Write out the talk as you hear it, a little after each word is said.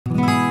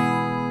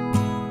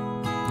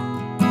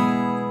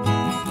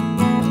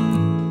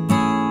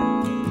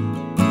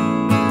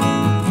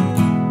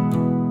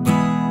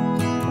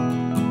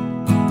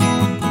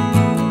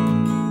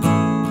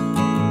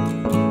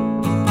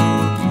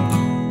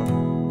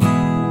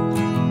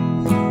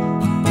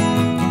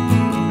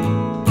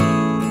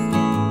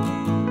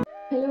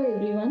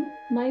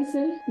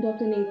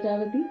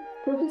Netravati,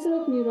 Professor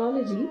of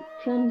Neurology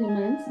from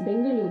NIMHANS,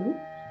 Bengaluru,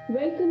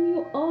 welcome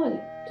you all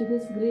to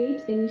this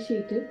great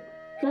initiative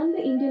from the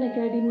Indian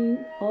Academy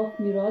of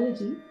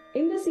Neurology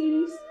in the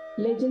series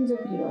Legends of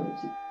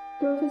Neurology.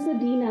 Professor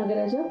D.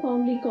 Nagaraja,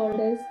 fondly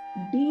called as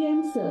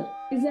DN Sir,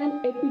 is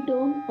an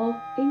epitome of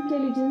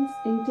intelligence,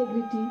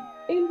 integrity,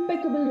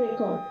 impeccable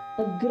record,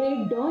 a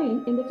great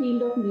doyen in the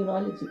field of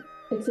neurology.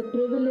 It's a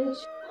privilege,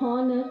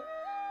 honor,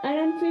 and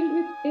I'm filled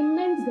with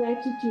immense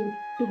gratitude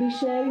to be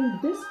sharing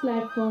this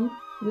platform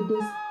with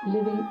this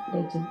living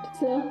legend.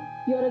 Sir,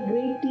 you're a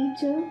great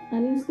teacher,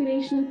 an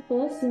inspirational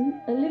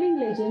person, a living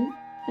legend,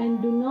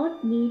 and do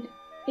not need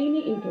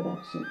any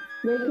introduction.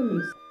 Welcome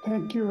you, sir.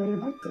 Thank you very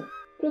much, sir.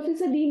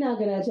 Professor D.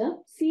 Nagaraja,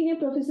 Senior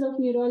Professor of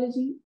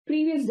Neurology,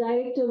 previous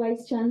Director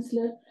Vice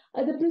Chancellor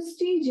at the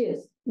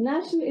prestigious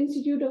National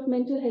Institute of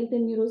Mental Health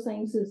and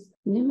Neurosciences,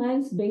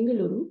 NIMHANS,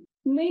 Bengaluru.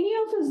 Many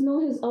of us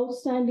know his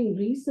outstanding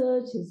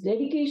research, his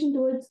dedication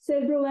towards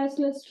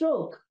cerebrovascular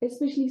stroke,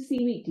 especially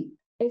CVT,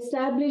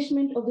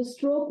 establishment of the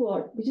stroke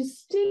ward, which is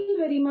still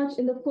very much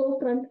in the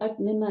forefront at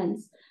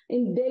NIMHANS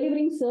in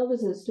delivering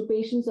services to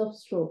patients of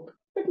stroke.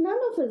 But none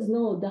of us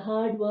know the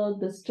hard work,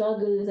 the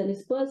struggles, and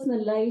his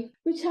personal life,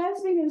 which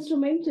has been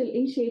instrumental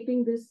in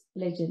shaping this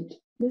legend.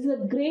 This is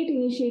a great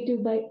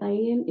initiative by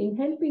IM in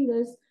helping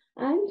us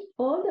and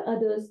all the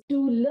others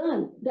to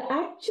learn the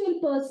actual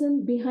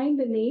person behind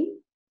the name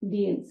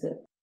DN Sir.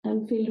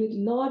 I'm filled with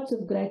lots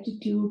of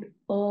gratitude,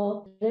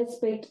 awe,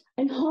 respect,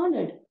 and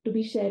honored to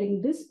be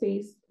sharing this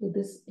space with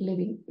this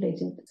living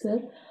legend.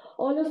 Sir,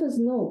 all of us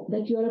know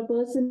that you are a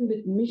person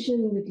with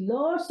mission, with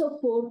lots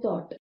of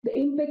forethought. The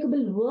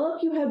impeccable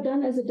work you have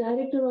done as a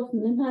director of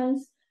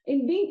NIMHANS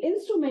in being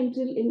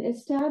instrumental in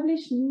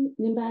establishing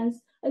NIMHANS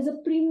as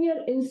a premier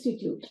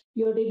institute,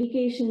 your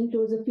dedication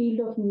towards the field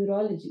of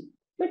neurology.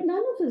 But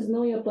none of us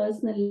know your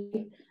personal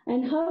life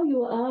and how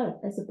you are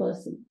as a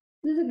person.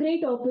 This is a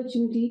great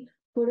opportunity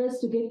for us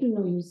to get to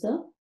know you,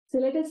 sir. So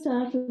let us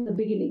start from the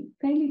beginning.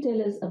 Kindly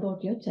tell us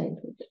about your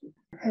childhood.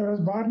 I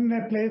was born in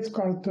a place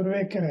called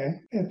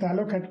Turvekere, a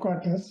taluk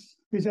headquarters,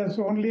 which was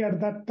only at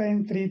that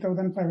time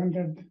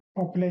 3,500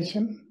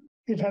 population.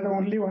 It had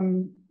only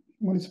one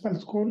municipal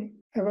school.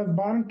 I was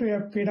born to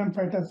a freedom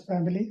fighters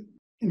family.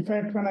 In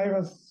fact, when I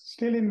was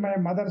still in my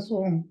mother's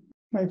home,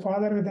 my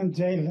father was in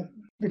jail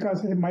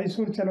because of the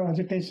Mysore Chalo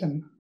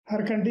agitation.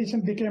 Her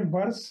condition became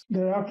worse.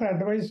 The doctor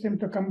advised him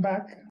to come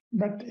back,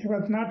 but he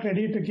was not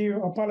ready to give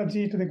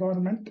apology to the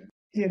government.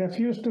 He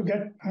refused to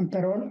get on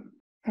parole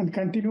and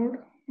continued.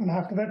 And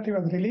after that, he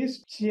was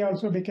released. She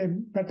also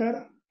became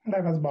better, and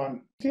I was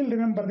born. Still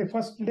remember the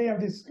first day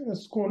of this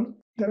school.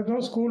 There was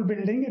no school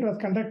building. It was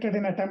conducted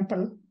in a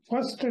temple.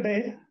 First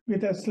day,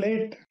 with a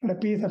slate and a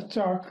piece of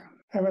chalk,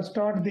 I was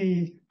taught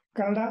the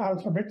Kannada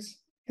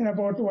alphabets. In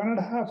about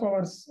 1.5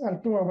 hours or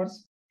 2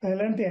 hours, I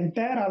learned the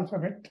entire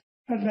alphabet.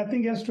 Had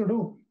nothing else to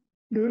do.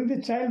 During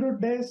the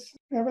childhood days,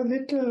 I was a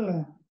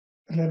little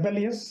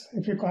rebellious,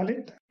 if you call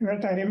it.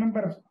 But I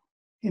remember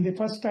in the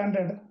first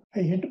standard, I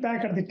hit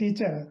back at the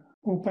teacher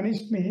who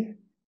punished me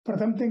for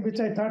something which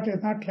I thought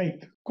is not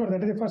right. Of course,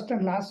 that is the first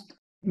and last.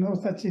 No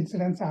such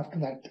incidents after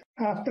that.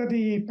 After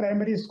the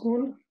primary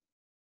school,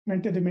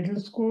 went to the middle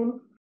school.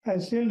 I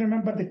still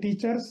remember the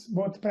teachers,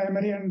 both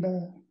primary and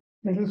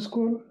middle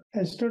school.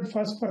 I stood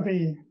first for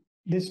the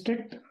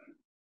district.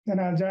 Then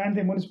I joined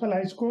the municipal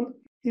high school.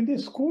 In the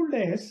school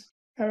days,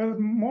 I was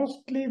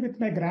mostly with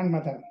my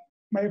grandmother.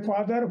 My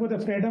father, who was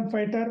a freedom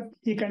fighter,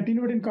 he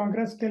continued in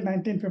Congress till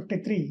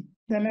 1953.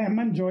 Then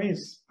M.N.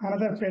 Joyce,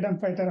 another freedom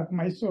fighter of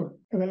Mysore,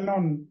 a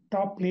well-known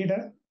top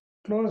leader,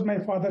 closed my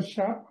father's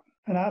shop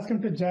and asked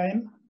him to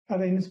join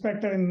as an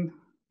inspector in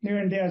New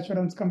India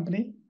Assurance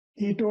Company.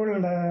 He told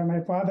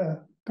my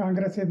father,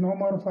 Congress is no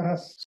more for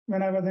us.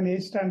 When I was in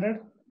 8th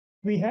standard,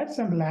 we had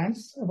some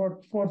lands,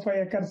 about 4 or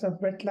 5 acres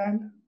of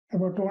wetland,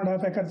 about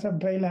 2.5 acres of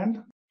dry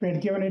land. We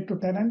had given it to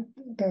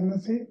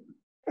tenancy.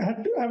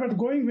 I was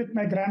going with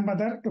my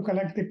grandmother to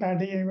collect the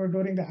paddy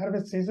during the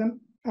harvest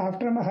season.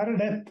 After her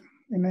death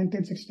in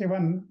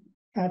 1961,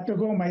 I had to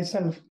go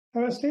myself. I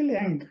was still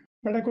young,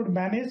 but I could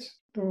manage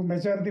to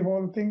measure the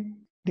whole thing,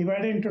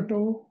 divide it into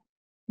 2,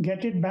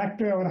 get it back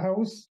to our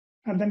house,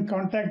 and then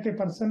contact the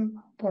person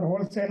for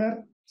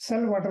wholesaler,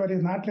 sell whatever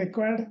is not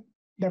required,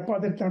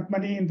 deposit that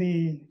money in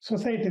the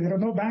society. There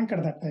was no bank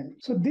at that time.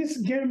 So this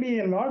gave me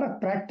a lot of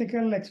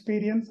practical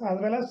experience as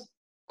well as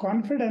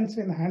confidence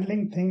in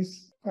handling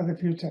things for the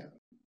future.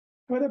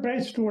 I was a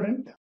bright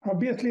student,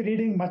 obviously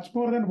reading much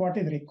more than what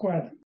is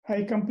required.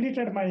 I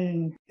completed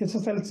my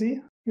SSLC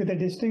with a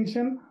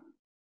distinction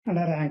and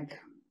a rank.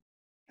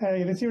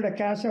 I received a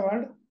cash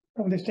award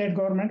from the state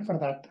government for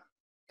that.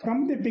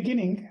 From the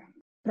beginning,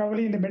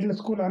 probably in the middle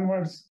school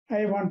onwards,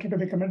 I wanted to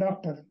become a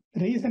doctor.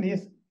 The reason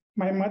is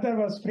my mother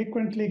was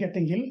frequently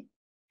getting ill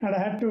and I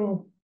had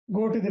to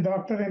go to the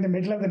doctor in the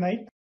middle of the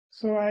night.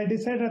 So I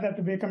decided that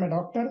to become a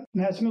doctor.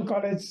 National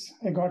College,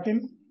 I got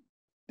in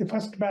the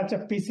first batch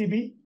of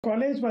PCB.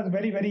 College was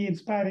very, very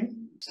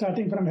inspiring,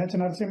 starting from H.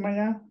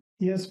 Narasimhaya,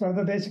 S.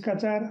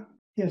 Vardadeshikachar,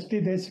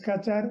 S.T.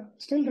 Deshikachar.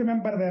 Still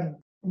remember their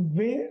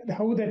way,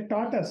 how they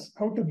taught us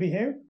how to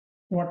behave,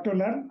 what to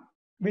learn,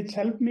 which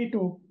helped me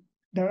to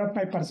develop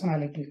my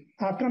personality.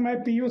 After my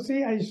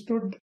PUC, I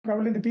stood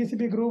probably in the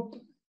PCB group,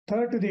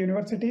 third to the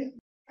university.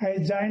 I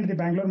joined the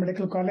Bangalore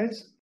Medical College.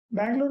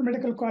 Bangalore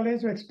Medical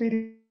College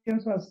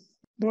experience was,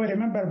 though I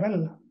remember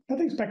well,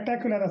 nothing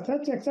spectacular as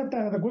such, except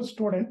I was a good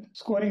student,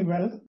 scoring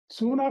well.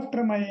 Soon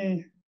after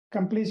my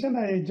completion,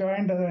 I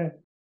joined as a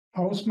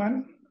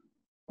houseman.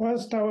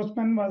 First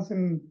houseman was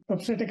in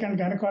obstetric and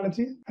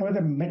gynecology. I was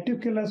a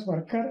meticulous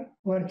worker,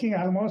 working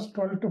almost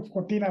 12 to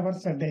 14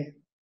 hours a day.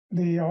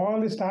 All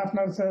the staff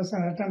nurses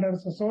and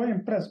attendants were so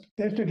impressed.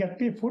 They used to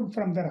get me food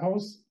from their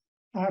house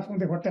or from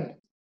the hotel.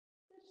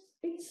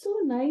 It's so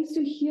nice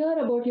to hear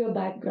about your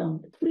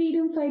background.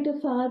 Freedom fighter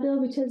father,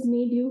 which has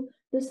made you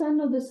the son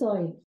of the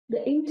soil,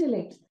 the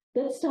intellect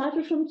that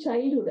started from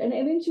childhood and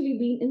eventually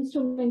been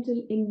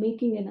instrumental in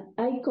making an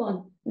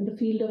icon in the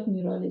field of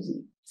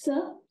neurology.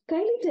 Sir,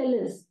 kindly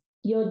tell us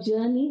your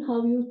journey,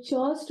 how you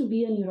chose to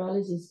be a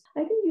neurologist.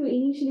 I think you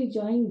initially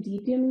joined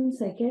DPM in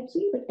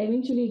psychiatry, but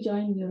eventually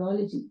joined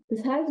neurology.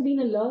 This has been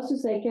a loss to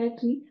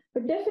psychiatry,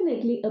 but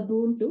definitely a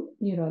boon to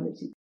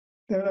neurology.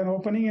 There was an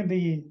opening in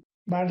the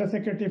Border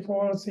Security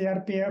Force,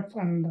 CRPF,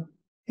 and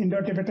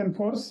Indo-Tibetan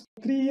Force.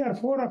 3 or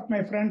 4 of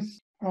my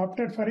friends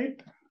opted for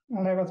it,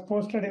 and I was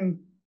posted in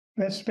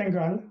West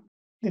Bengal,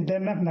 the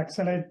den of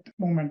Naxalite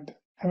movement.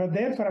 I was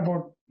there for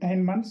about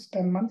 9 months,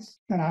 10 months.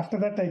 And after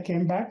that, I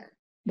came back.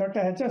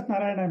 Dr. H.S.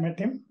 Narayan, I met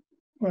him,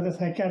 was a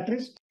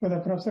psychiatrist, was a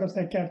professor of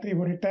psychiatry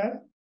who retired.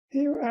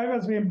 I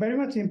was very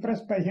much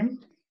impressed by him.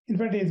 In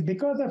fact, it's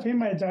because of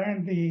him I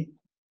joined the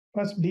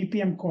first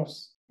DPM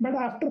course. But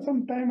after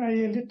some time, I was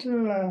a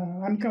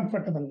little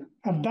uncomfortable.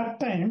 At that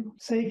time,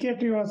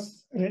 psychiatry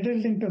was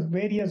riddled into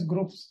various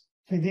groups,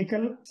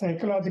 physical,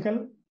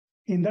 psychological.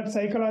 In that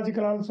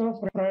psychological also,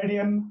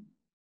 Freudian,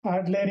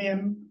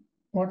 Adlerian,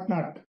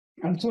 whatnot,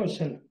 and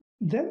social.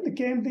 Then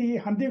came the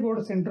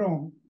Handigod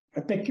syndrome,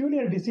 a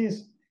peculiar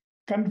disease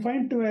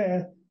confined to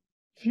a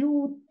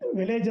few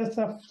villages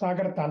of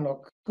Sagar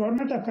Taluk.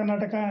 Government of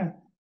Karnataka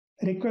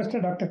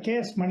requested Dr.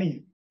 K.S.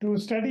 Mani to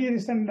study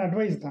this and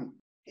advise them.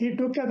 He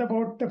took us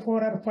about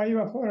 4 or 5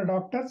 of our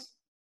doctors.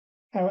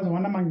 I was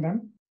one among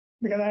them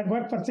because I had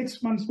worked for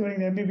 6 months during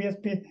the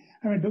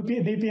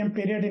DPM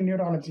period in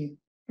neurology,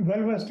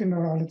 well versed in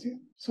neurology.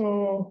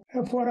 So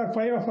 4 or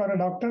 5 of our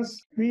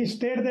doctors, we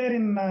stayed there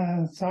in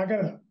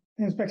Sagar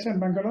inspection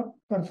Bengaluru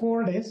for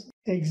 4 days,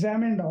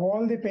 examined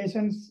all the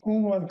patients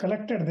whom was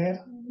collected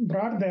there,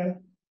 brought there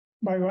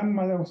by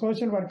one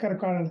social worker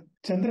called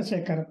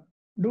Chandrasekhar.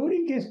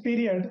 During his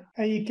period,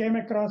 I came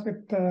across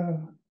with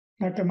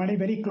Dr. Mani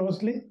very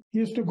closely. He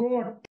used to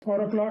go at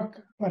 4 o'clock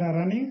for a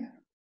running,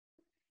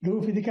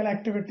 do physical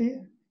activity,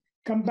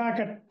 come back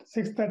at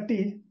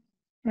 6:30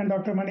 when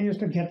Dr. Mani used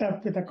to get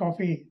up with a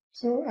coffee.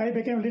 So I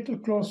became a little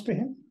close to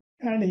him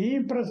and he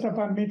impressed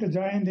upon me to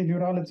join the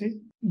neurology.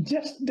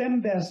 Just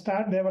then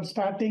they were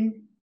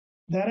starting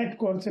direct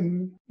course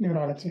in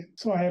neurology.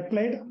 So I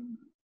applied,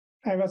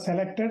 I was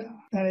selected,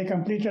 and I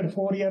completed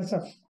 4 years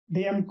of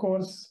DM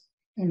course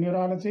in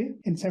neurology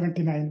in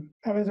 79.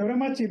 I was very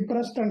much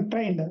impressed and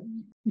trained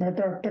by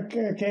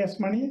Dr. K.S.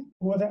 Mani,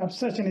 who was an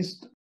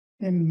obsessionist,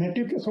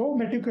 so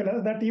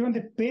meticulous that even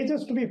the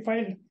pages to be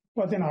filed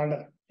was in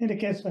order in the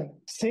case file.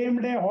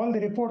 Same day, all the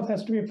reports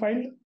has to be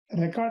filed,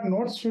 record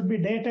notes should be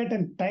dated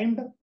and timed,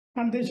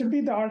 and they should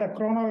be the order,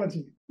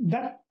 chronology.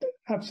 That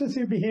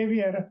obsessive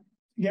behavior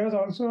gave us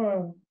also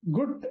a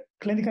good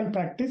clinical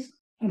practice.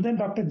 And then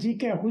Dr.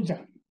 G.K.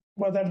 Ahuja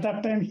was at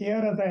that time here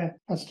as an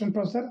assistant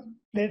professor.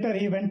 Later,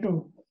 he went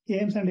to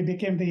AIMS and he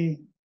became the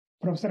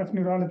professor of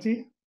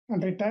neurology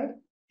and retired.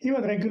 He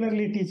was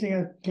regularly teaching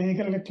at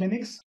clinical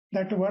clinics.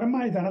 Dr.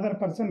 Verma is another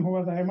person who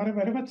was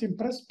very much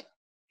impressed.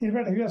 In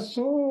fact, he was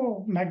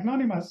so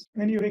magnanimous.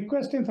 When you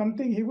request him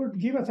something, he would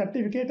give a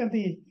certificate and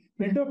the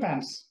window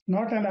pans,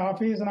 not an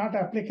office, not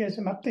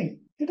application, nothing.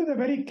 It was a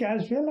very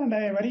casual and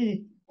a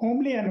very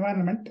homely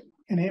environment.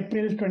 In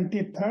April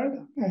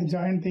 23rd, I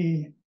joined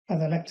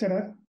as a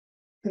lecturer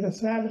with a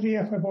salary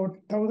of about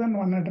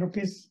 1,100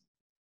 rupees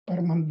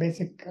per month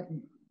basic.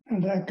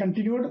 And I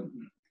continued.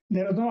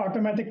 There was no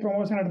automatic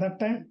promotion at that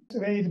time.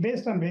 It's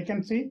based on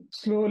vacancy.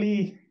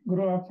 Slowly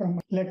grew up from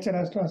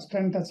lecturers to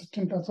assistant,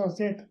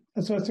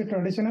 associate to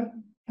additional.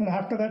 And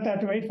after that, I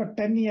had to wait for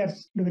 10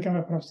 years to become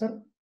a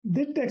professor.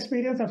 This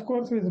experience, of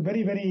course, was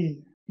very,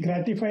 very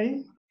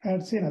gratifying. I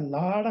had seen a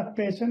lot of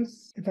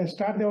patients. If I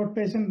start the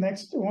outpatient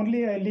next,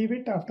 only I leave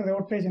it after the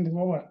outpatient is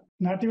over,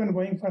 not even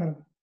going for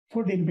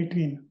food in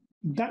between.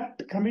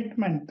 That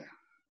commitment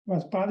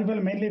was possible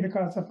mainly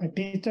because of my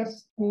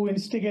teachers who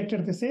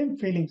instigated the same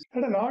feelings. I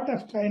had a lot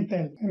of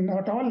clientele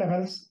at all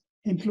levels,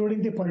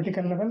 including the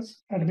political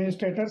levels,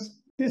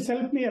 administrators. This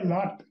helped me a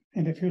lot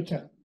in the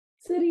future.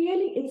 So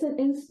really, it's an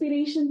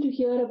inspiration to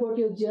hear about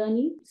your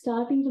journey,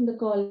 starting from the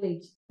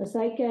college, a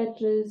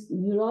psychiatrist,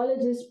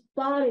 neurologist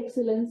par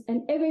excellence,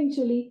 and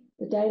eventually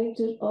the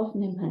director of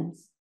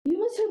NIMHANS. You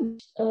must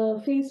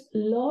have faced a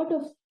lot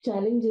of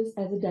challenges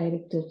as a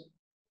director.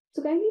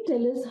 So kindly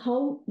tell us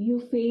how you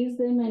faced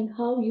them and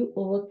how you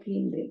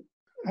overcame them.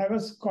 I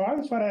was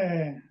called for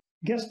a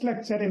guest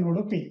lecture in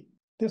Udupi.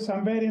 This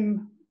somewhere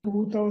in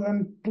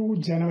 2002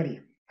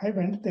 January. I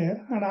went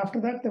there, and after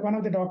that, one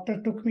of the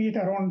doctors took me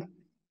around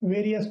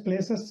various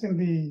places in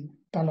the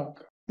taluk.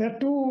 There are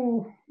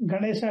two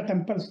Ganesha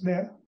temples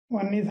there.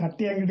 One is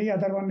Hatti Angadi,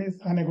 other one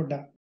is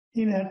Hanegudda.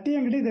 In Hatti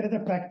Angadi, there is a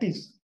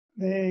practice.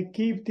 They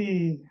keep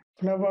the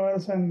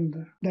flowers and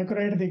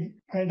decorate the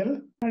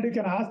idol, and you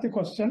can ask the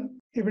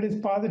question. If it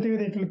is positive,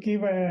 it will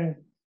keep a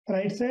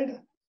right side.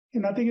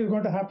 If nothing is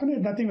going to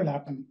happen, nothing will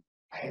happen.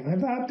 I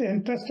was not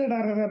interested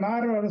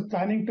or was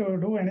planning to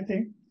do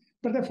anything,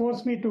 but they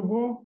forced me to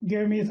go,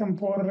 gave me some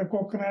 4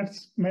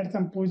 coconuts, made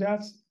some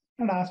pujas,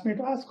 and asked me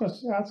to ask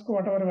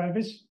whatever I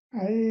wish.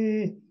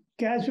 I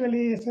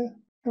casually said,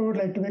 I would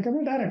like to become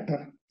a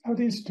director of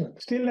the institute.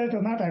 Still, it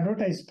was not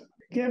advertised.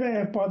 Gave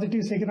a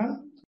positive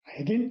signal.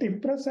 I didn't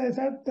impress. I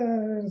said,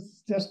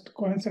 just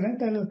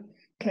coincidence, I'll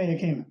try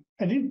again.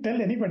 I didn't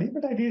tell anybody,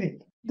 but I did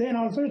it. Then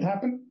also it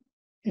happened.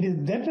 It is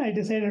then I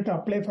decided to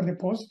apply for the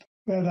post.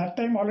 Well, that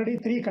time already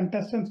 3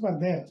 contestants were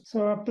there.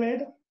 So I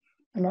played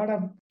a lot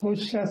of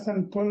pushes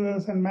and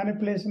pulls and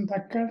manipulations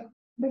occurred.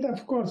 But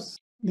of course,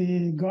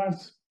 the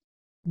God's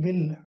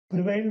will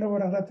prevailed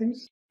over other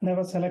things. And I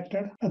was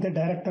selected as the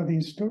director of the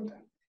institute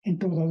in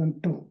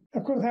 2002.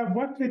 Of course, I have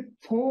worked with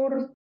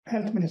 4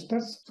 health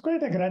ministers. It's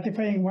quite a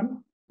gratifying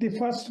one. The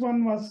first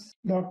one was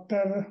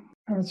Dr.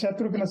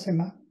 Shatrugna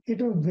Sinha.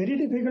 It was very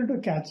difficult to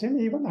catch him.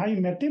 Even I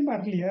met him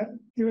earlier.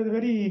 He was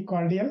very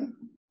cordial.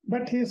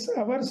 But his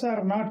hours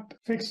are not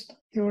fixed.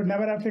 He would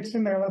never have fixed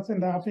in the hours in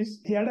the office.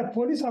 He had a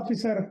police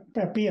officer,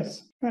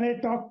 PS. When I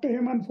talk to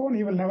him on phone,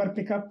 he will never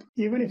pick up.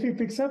 Even if he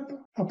picks up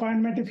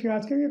appointment, if you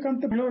ask him, you come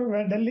to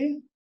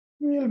Delhi,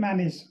 we will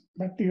manage.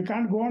 But you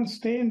can't go and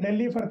stay in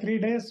Delhi for 3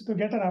 days to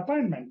get an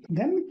appointment.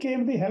 Then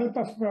came the help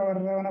of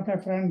one of my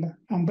friend,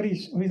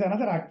 Ambarish, who is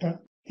another actor.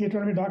 He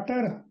told me,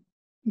 doctor,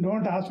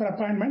 don't ask for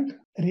appointment.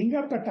 Ring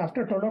up at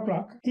after 12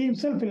 o'clock. He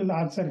himself will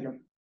answer you.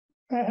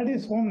 I had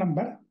his phone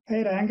number.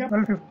 I rang up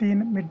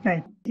 12:15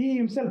 midnight. He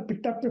himself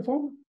picked up the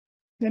phone.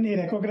 Then he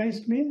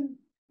recognized me.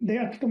 Day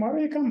after tomorrow,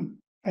 he come.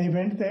 I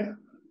went there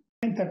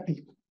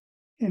 9:30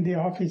 in the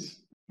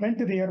office. Went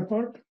to the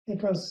airport.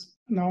 It was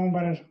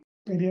November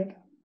period.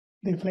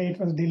 The flight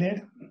was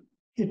delayed.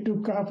 It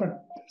took off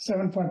at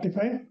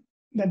 7:45.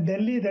 Then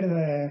Delhi, there is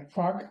a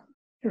fog.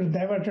 It was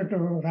diverted to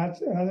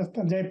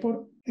Rajasthan,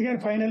 Jaipur. Again,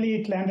 finally,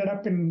 it landed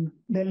up in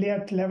Delhi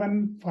at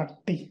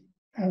 11:40.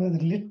 I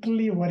was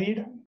literally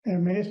worried. A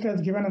minister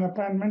has given an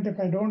appointment. If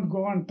I don't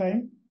go on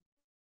time,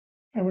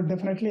 I would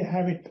definitely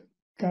have it.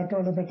 Got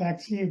out of a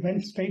taxi,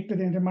 went straight to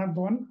the Remand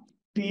Bhavan.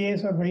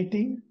 PAs were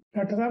waiting.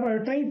 Dr. Saab, I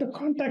was trying to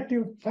contact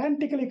you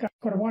frantically.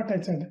 For what?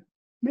 I said.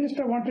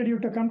 Minister wanted you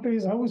to come to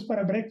his house for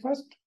a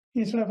breakfast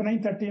instead of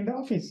 9:30 in the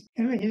office.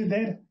 Anyway, he's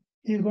there.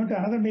 He's going to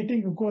another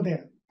meeting. You go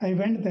there. I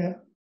went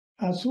there.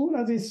 As soon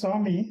as he saw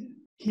me,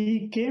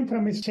 he came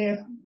from his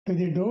chair to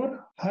the door,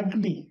 hugged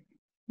me.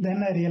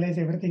 Then I realized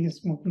everything is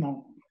smooth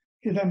now.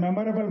 It's a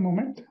memorable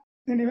moment.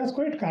 Then he was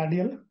quite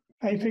cordial.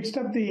 I fixed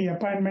up the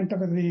appointment of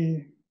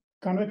the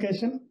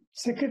convocation.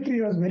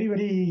 Secretary was very,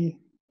 very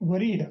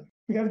worried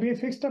because we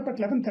fixed up at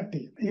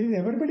 11:30.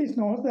 Everybody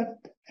knows that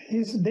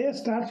his day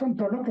starts from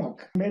 12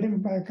 o'clock. Made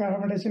him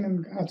accommodation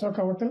in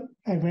Ashoka Hotel.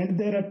 I went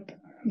there at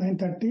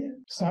 9:30.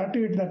 Saw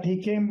to it that he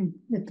came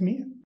with me.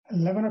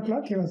 11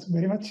 o'clock, he was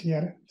very much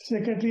here.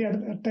 Secretary at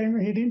that time,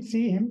 he didn't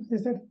see him. He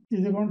said,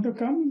 is he going to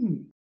come?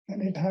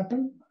 And it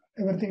happened.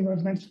 Everything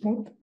went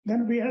smooth.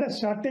 Then we had a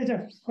shortage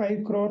of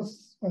 5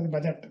 crores for the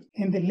budget.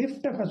 In the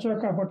lift of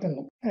Ashoka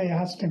Hotel, I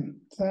asked him,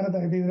 sir,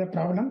 this is a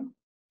problem.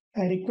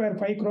 I require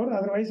 5 crores,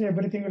 otherwise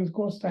everything will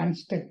go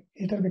standstill.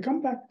 It will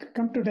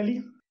come to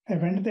Delhi. I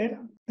went there.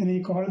 Then he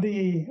called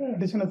the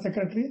additional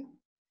secretary,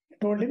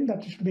 told him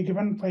that it should be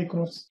given 5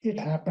 crores. It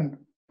happened.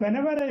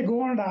 Whenever I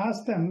go and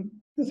ask them,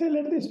 they say,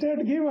 let the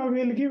state give, or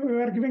we'll give,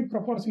 we are giving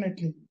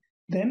proportionately.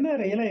 Then I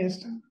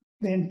realized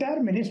the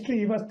entire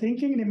ministry was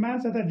thinking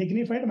NIMHANS as a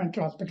dignified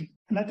mental hospital,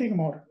 nothing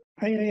more.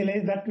 I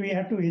realized that we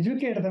have to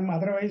educate them,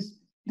 otherwise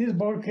this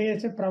board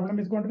creates a problem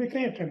is going to be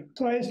created.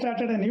 So I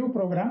started a new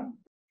program,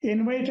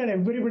 invited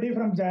everybody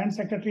from joint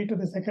secretary to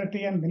the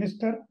secretary and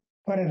minister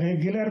for a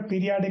regular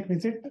periodic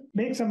visit,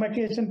 make some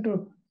occasion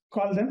to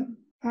call them,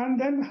 and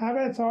then have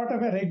a sort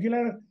of a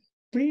regular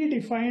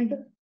predefined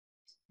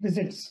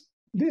visits.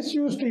 This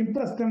used to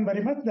impress them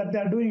very much that they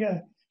are doing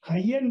a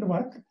high-end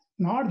work,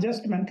 not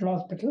just mental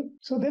hospital.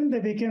 So then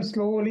they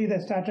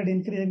started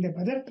increasing the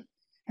budget.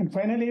 And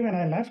finally, when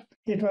I left,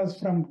 it was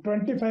from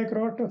 25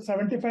 crore to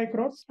 75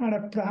 crores, and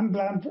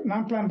a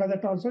non-plan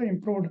budget also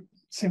improved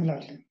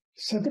similarly.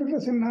 Shatrugna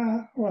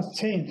Sinha was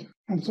changed,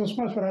 and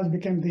Sushma Swaraj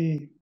became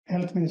the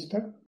health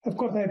minister. Of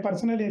course, I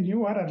personally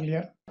knew her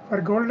earlier. For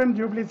Golden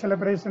Jubilee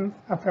celebrations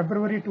of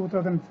February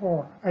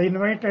 2004, I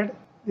invited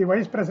the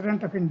Vice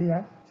President of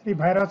India, Sri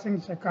Bhairav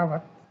Singh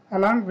Shekhawat,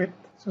 along with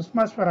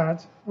Sushma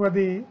Swaraj, who was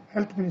the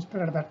health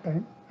minister at that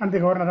time, and the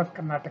governor of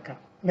Karnataka.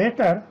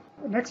 Later,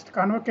 next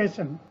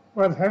convocation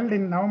was held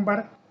in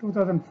November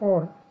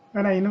 2004,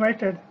 when I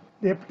invited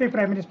the Deputy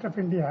Prime Minister of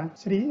India,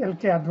 Sri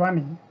L.K.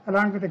 Advani,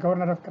 along with the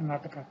Governor of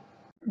Karnataka.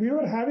 We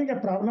were having a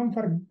problem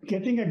for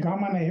getting a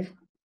gamma knife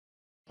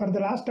for the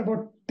last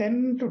about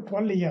 10 to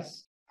 12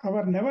 years.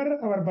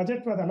 Our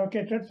budget was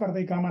allocated for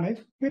the gamma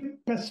knife. With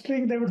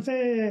pestering, they would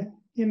say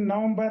in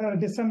November or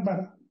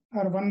December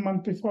or 1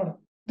 month before,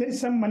 there is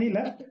some money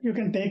left, you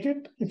can take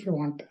it if you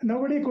want.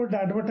 Nobody could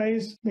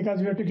advertise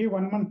because we have to give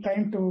 1 month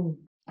time to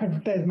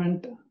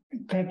advertisement,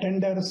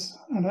 tenders,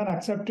 and then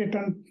accept it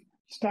and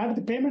start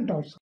the payment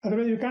also.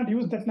 Otherwise, you can't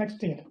use that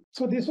next year.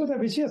 So this was a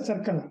vicious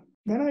circle.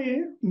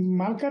 Then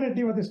Malka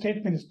Reddy was the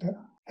state minister.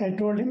 I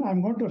told him,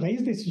 I'm going to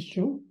raise this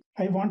issue.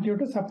 I want you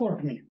to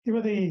support me. He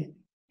was the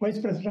vice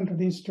president of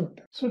the institute.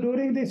 So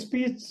during the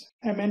speech,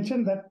 I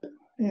mentioned that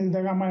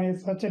the gamma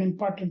is such an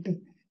important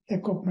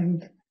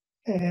equipment,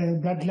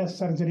 bloodless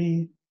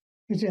surgery,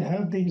 which will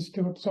help the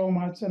institute so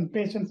much, and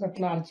patients at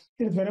large.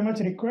 It is very much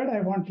required. I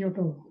want you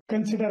to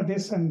consider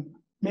this and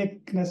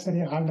make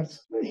necessary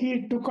orders.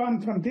 He took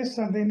on from this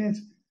and then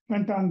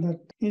went on that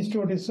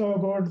institute is so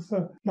good,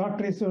 so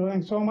doctor is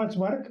doing so much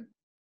work,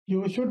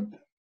 you should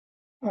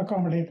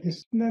accommodate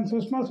this. And then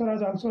Sushma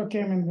Swaraj also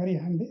came in very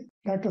handy.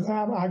 Dr.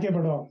 Saab, aage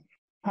badho,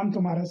 hum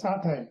tumhare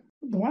saath hai.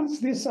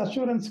 Once this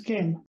assurance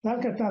came,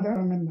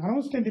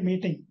 announced in the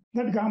meeting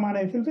that gamma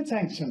knife will be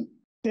sanctioned.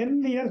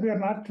 10 years we are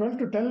not, 12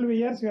 to 12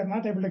 years we are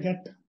not able to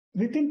get.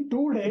 Within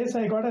 2 days,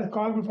 I got a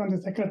call from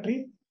the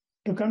secretary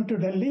to come to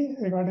Delhi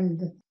regarding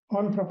the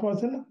whole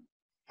proposal.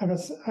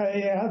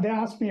 They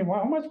asked me,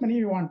 how much money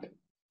you want?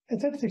 I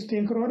said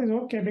 16 crore is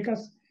okay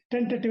because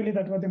tentatively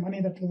that was the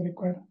money that was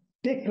required.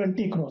 Take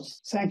 20 crores.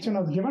 Sanction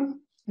was given.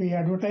 We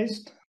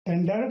advertised,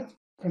 tendered,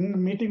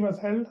 meeting was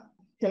held,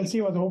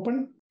 LC was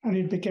opened, and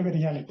it became a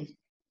reality.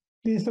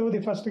 This is how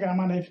the first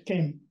gamma knife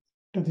came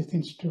to this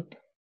institute.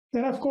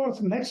 Then, of course,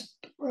 next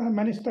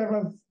minister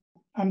was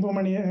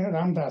Anbumani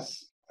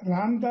Ramdas.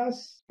 Ramdas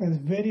was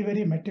very,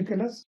 very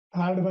meticulous,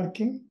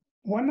 hardworking.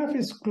 One of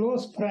his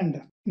close friends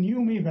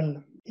knew me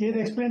well. He had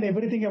explained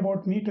everything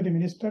about me to the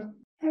minister,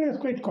 and he was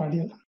quite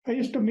cordial. I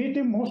used to meet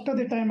him most of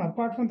the time,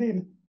 apart from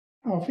the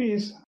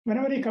office.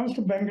 Whenever he comes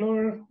to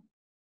Bengaluru,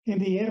 in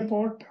the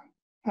airport,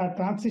 at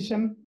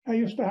transition, I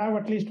used to have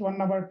at least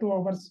 1 hour, 2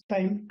 hours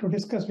time to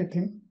discuss with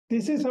him.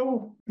 This is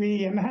how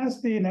we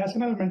enhanced the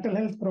National Mental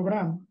Health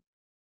Program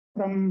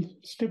from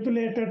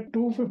stipulated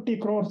 250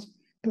 crores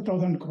to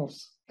 1,000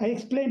 crores. I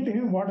explained to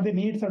him what the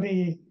needs of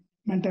the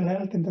mental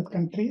health in this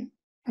country,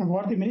 and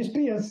what the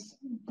ministry has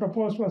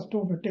proposed was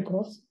 250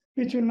 crores,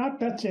 which will not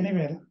touch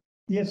anywhere.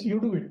 Yes, you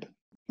do it.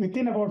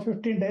 Within about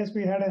 15 days,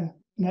 we had a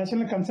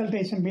national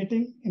consultation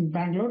meeting in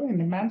Bangalore, in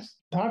NIMHANS,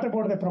 thought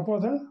about the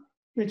proposal,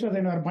 which was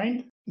in our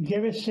mind,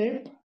 gave a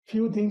shape,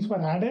 few things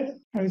were added,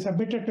 and we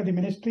submitted to the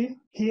ministry.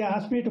 He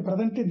asked me to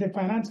present in the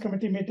finance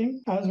committee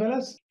meeting as well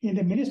as in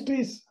the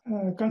ministry's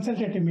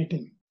consultative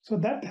meeting. So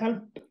that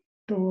helped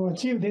to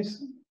achieve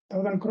this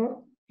 1,000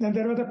 crore. Then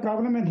there was a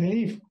problem in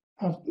relief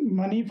of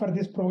money for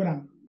this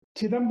program.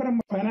 Chidambaram,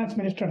 finance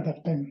minister at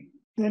that time.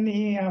 Then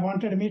he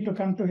wanted me to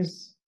come to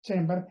his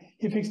chamber.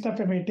 He fixed up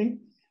a meeting.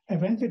 I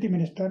went with the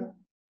minister,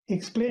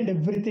 explained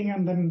everything,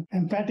 and then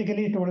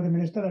emphatically told the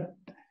minister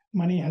that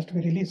money has to be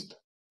released.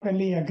 When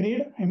he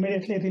agreed,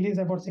 immediately released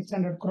about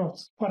 600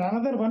 crores. For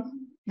another one,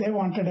 they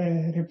wanted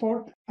a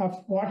report of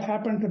what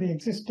happened to the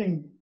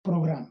existing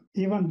program.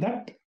 Even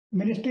that,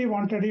 ministry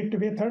wanted it to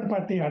be a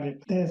third-party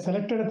audit. They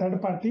selected a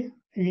third party.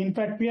 In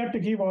fact, we had to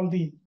give all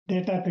the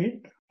data to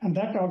it, and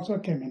that also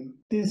came in.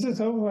 This is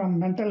how a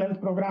mental health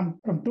program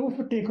from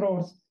 250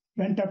 crores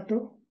went up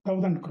to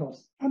 1,000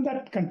 crores, and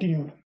that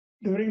continued.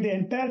 During the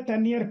entire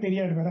 10-year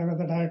period where I was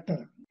the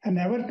director, I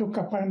never took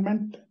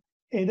appointment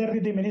either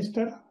with the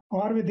minister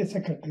or with the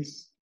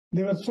secretaries.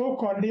 They were so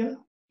cordial.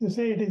 They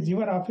say it is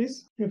your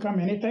office, you come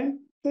anytime.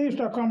 They used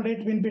to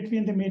accommodate in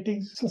between the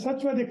meetings. So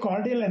such was the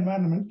cordial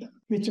environment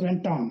which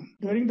went on.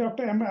 During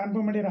Dr.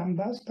 Anbumani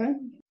Ramdas'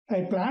 time,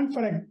 I planned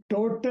for a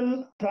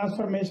total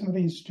transformation of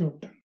the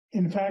institute.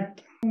 In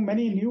fact,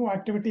 many new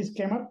activities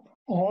came up.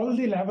 All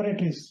the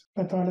laboratories,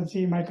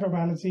 pathology,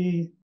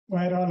 microbiology,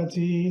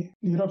 virology,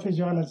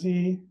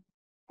 neurophysiology,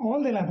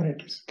 all the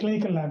laboratories,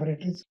 clinical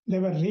laboratories, they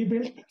were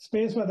rebuilt,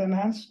 space was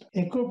enhanced,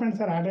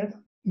 equipments are added,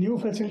 new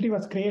facility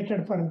was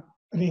created for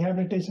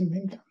rehabilitation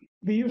wing.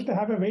 We used to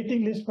have a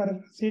waiting list for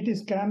CT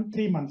scan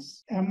 3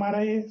 months,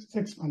 MRI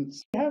 6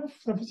 months. We have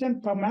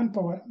sufficient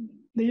manpower.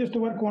 They used to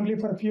work only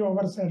for a few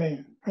hours a day.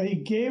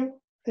 I gave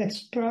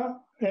extra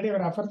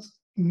radiographers,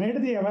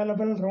 made the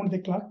available round the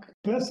clock,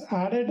 plus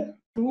added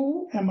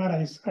 2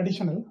 MRIs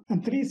additional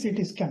and 3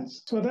 CT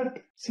scans, so that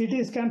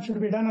CT scan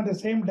should be done on the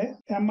same day,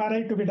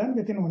 MRI to be done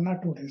within 1 or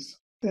 2 days.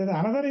 There is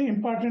another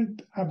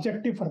important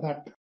objective for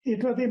that.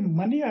 It was the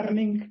money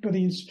earning to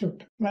the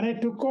institute. When I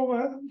took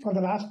over for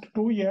the last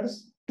 2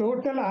 years,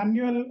 total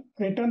annual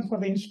returns for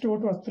the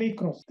institute was 3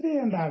 crores, 3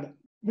 and odd.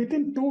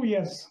 Within 2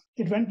 years,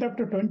 it went up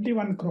to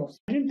 21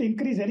 crores. I didn't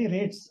increase any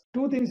rates.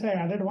 2 things I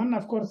added. One,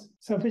 of course,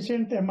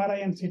 sufficient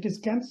MRI and CT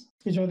scans,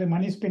 which were the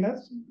money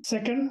spinners.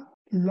 Second,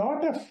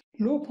 lot of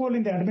loophole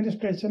in the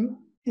administration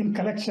in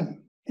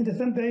collection. In the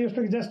sense, they used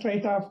to just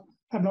write off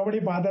and nobody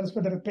bothers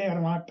whether to pay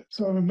or not.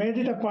 So we made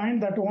it a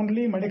point that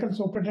only medical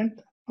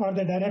superintendent or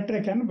the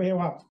director can waive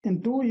off.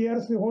 In 2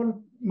 years, the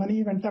whole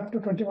money went up to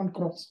 21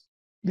 crores.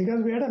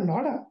 Because we had a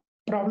lot of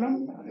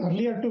problem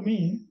earlier to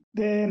me.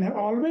 They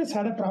always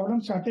had a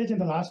problem shortage in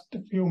the last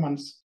few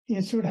months.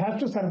 Institute has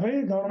to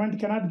survive. Government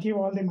cannot give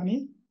all the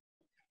money.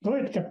 Though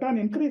it kept on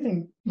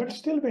increasing, but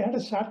still we had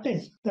a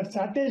shortage. That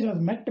shortage was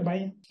met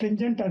by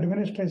stringent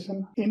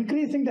administration,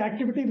 increasing the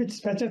activity which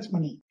fetches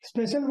money.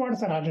 Special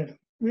wards are added.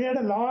 We had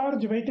a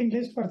large waiting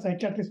list for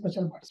psychiatric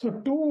special wards. So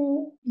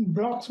 2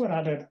 blocks were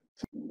added.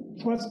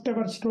 First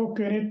ever stroke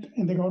unit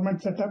in the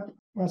government setup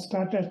was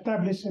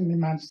established in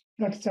NIMHANS.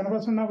 Dr.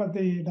 Chanavasana was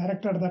the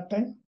director at that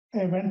time.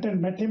 I went and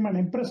met him and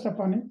impressed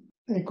upon him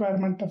the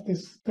requirement of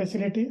this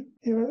facility.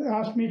 He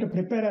asked me to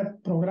prepare a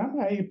program.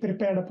 I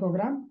prepared a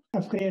program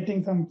of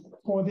creating some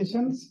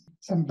positions,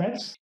 some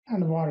beds,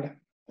 and ward.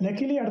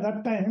 Luckily, at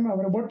that time,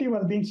 our robotic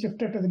was being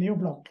shifted to the new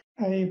block.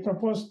 I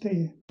proposed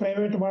the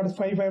private wards,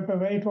 5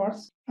 private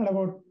wards, and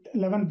about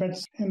 11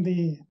 beds in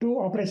the 2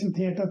 operation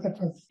theaters. That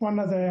was one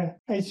as a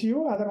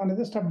ICU, other one is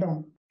a step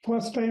down.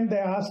 First time they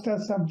asked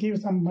us to give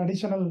some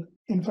additional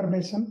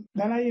information.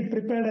 Then I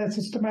prepared a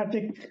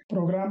systematic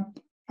program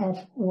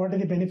of what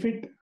is the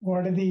benefit,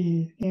 what is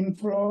the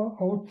inflow,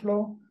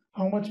 outflow,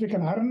 how much we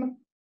can earn.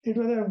 It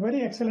was a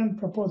very excellent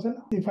proposal.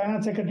 The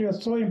finance secretary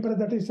was so impressed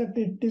that he said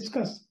it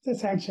discussed the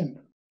sanction.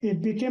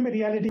 It became a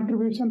reality.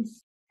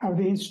 Contributions of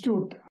the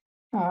institute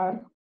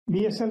are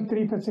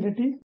BSL-3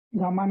 facility,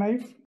 gamma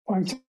knife,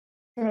 functional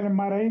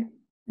MRI,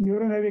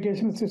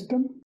 neuronavigation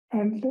system,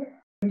 and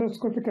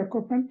endoscopic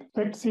equipment,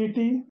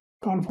 PET-CT,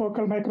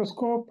 confocal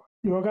microscope,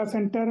 yoga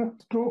center,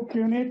 stroke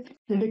unit,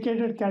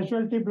 dedicated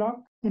casualty block,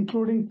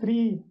 including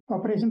 3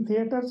 operation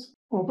theaters,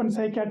 open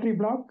psychiatry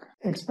block,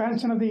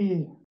 expansion of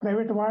the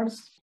private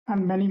wards,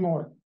 and many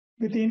more.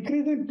 With the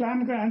increase in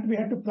plan grant, we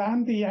had to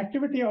plan the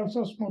activity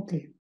also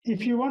smoothly.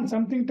 If you want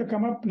something to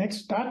come up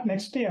start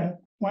next year,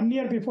 1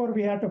 year before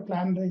we had to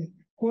plan the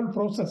whole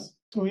process.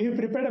 So we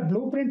prepared a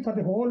blueprint for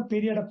the whole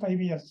period of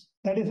 5 years.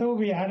 That is how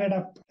we added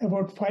up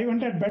about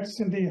 500 beds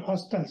in the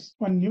hostels.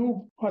 One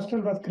new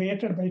hostel was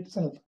created by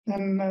itself.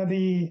 Then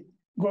the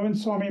Govind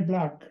Swami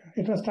block,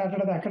 it was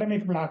started as the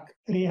academic block,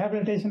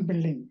 rehabilitation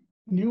building,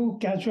 new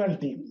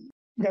casualty.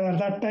 Because at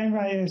that time,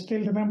 I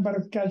still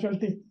remember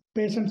casualty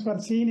patients were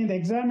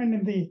examined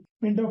in the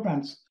window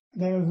pans.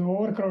 There was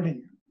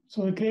overcrowding.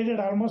 So we created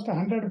almost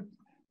 100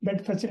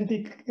 bed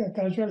facility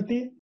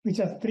casualty, which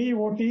has 3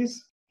 OTs,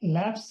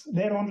 labs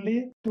there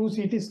only, 2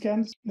 CT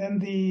scans. Then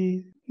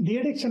the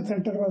de-addiction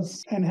center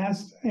was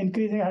enhanced,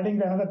 increasing,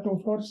 adding another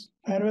 2 floors.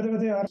 Ayurveda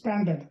was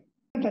expanded.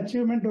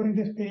 Achievement during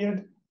this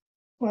period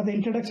was the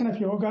introduction of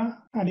yoga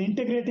and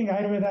integrating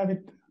Ayurveda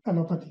with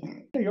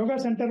allopathy. The yoga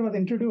center was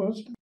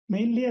introduced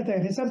mainly as a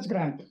research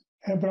grant.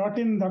 I brought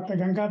in Dr.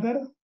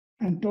 Gangadhar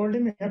and told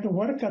him we have to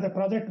work as a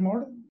project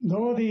mode.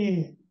 Though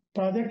the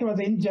project was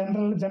in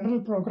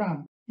general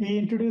program, we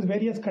introduced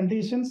various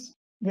conditions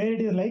where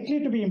it is likely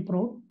to be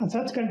improved, and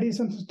such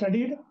conditions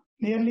studied.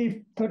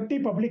 Nearly 30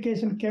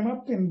 publications came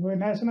up in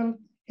national,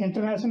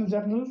 international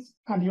journals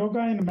on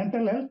yoga in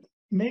mental health,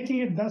 making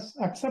it thus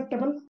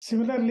acceptable.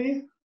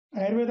 Similarly,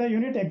 Ayurveda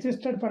unit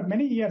existed for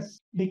many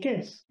years,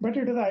 decades, but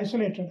it was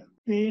isolated.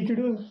 We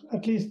introduced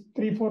at least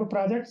 3-4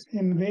 projects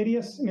in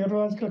various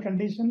neurological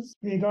conditions.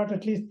 We got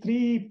at least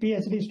 3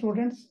 PhD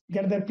students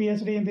get their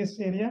PhD in this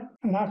area.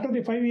 And after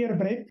the 5-year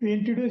break, we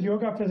introduced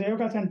yoga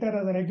center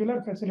as a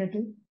regular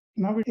facility.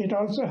 Now it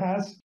also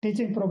has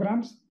teaching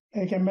programs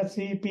like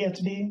MSc,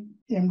 PhD,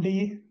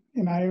 MD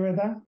in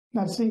Ayurveda,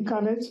 nursing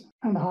college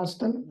and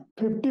hostel.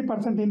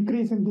 50%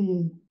 increase in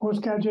the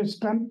postgraduate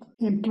strength,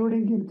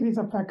 including increase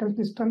of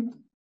faculty strength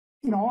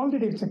in all the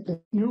disciplines.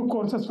 New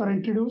courses were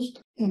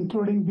introduced,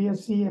 including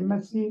BSc,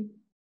 MSc,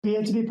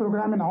 PhD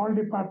program in all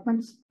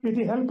departments. With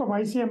the help of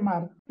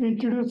ICMR, we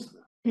introduced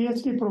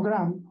PhD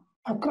program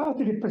across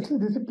the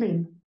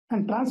discipline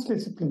and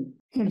transdiscipline.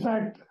 In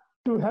fact,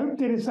 to help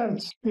the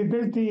research, we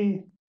built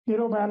the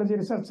Neurobiology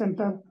Research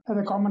Center as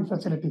a common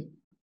facility.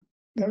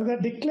 There was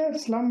a declared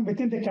slum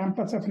within the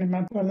campus of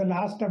NIMHANS for the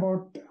last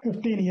about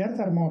 15 years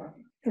or more.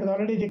 It was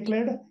already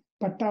declared,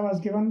 patta was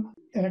given,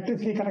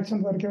 electricity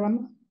connections were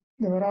given,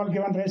 they were all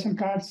given ration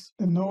cards,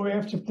 there's no way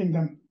of shifting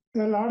them.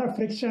 There was a lot of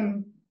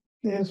friction,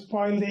 they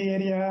spoiled the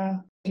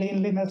area,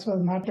 cleanliness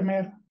was not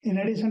nightmare. In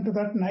addition to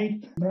that,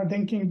 night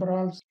drinking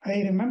brawls.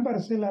 I remember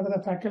still as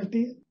a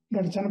faculty,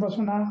 Dr.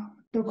 Chanavasana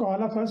took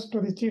all of us to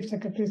the chief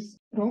secretary's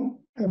room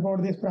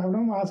about this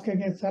problem,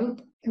 asking his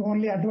help. He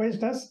only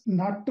advised us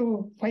not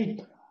to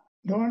fight.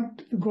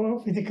 Don't go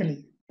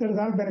physically. That is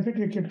all benefit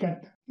we could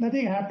get.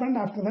 Nothing happened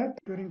after that.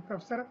 During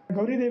Professor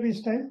Gauri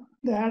Devi's time,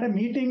 they had a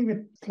meeting with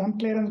Slum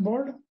Clearance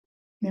Board,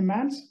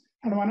 NIMHANS,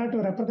 and 1 or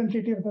 2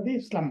 representatives of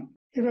the slum.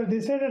 It was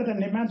decided that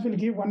NIMHANS will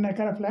give 1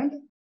 acre of land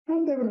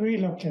and they will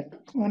relocate.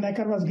 1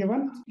 acre was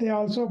given. They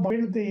also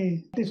built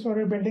the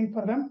 30-story building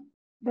for them.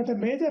 But the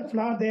major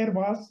flaw there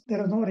was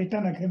no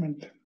return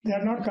agreement. They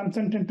are not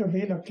consenting to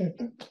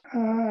relocate.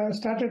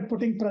 Started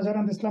putting pressure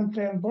on the Slum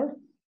Clearance Board.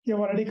 You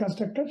have already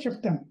constructed,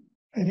 shift them.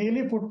 I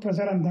really put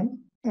pressure on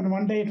them. And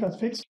one day it was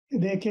fixed.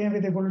 They came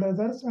with the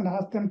bulldozers and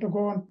asked them to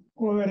go on.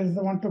 Whoever is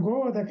the one to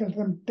go, they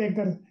can take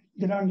their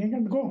belonging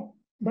and go.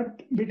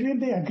 But between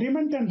the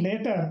agreement and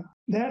later,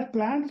 they had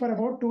planned for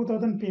about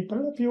 2,000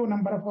 people, a few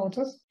number of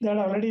houses. They had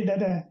already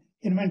done an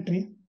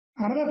inventory.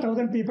 Another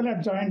 1,000 people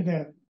had joined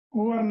there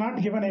who were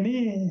not given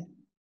any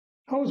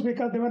house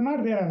because they were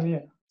not there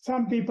earlier.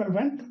 Some people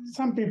went,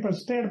 some people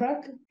stayed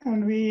back,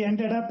 and we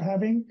ended up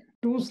having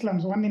two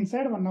slums, one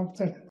inside, one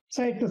outside,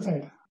 side to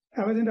side.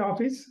 I was in the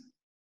office.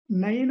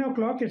 9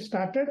 o'clock it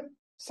started.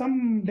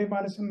 Some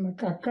demolition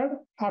occurred.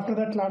 After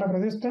that, lot of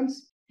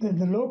resistance.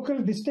 The local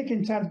district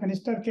in charge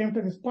minister came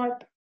to the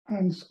spot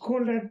and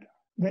scolded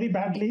very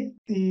badly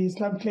the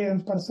slum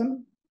clearance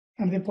person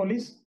and the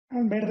police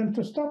and made them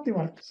to stop the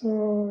work.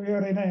 So we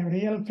are in a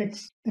real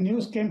fix. The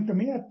news came to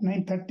me at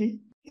 9:30.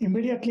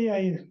 Immediately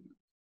I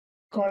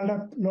called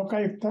up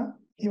Lokayukta.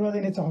 He was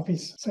in his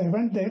office. So I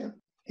went there,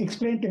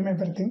 explained to him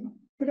everything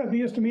because we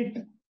used to meet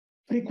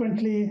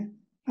frequently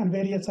on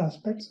various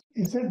aspects.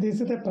 He said, this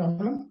is the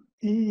problem.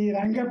 He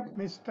rang up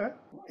Mr.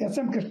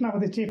 S.M. Krishna,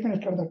 was the chief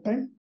minister at that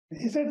time.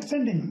 He said,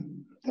 send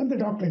the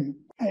doctor in.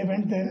 I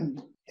went there and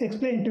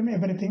explained to him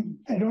everything.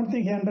 I don't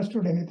think he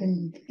understood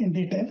anything in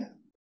detail.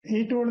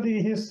 He told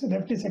his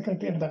deputy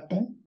secretary at that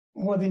time,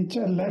 who was in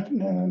charge,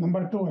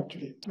 number 2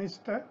 actually,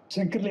 Mr.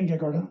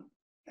 Shankarlingegowda,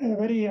 a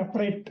very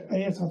upright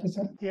IAS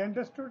officer. He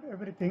understood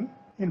everything.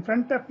 In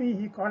front of me,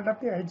 he called up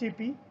the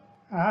IGP.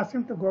 I asked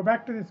him to go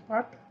back to the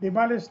spot,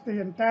 demolish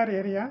the entire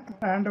area, and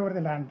hand over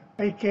the land.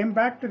 I came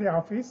back to the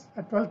office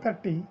at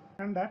 12:30,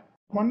 and at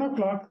 1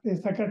 o'clock, the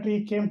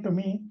secretary came to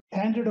me,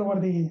 handing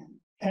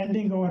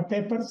over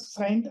papers,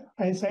 signed.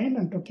 I signed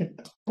and took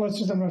it.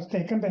 Possession was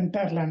taken, the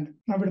entire land.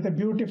 Now it is a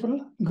beautiful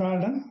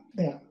garden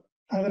there.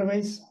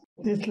 Otherwise,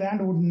 this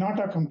land would not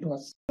have come to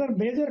us. The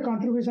major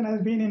contribution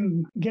has been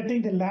in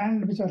getting the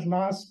land which was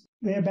lost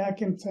way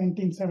back in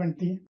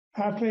 1970.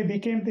 After I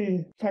became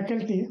the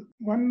faculty,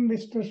 one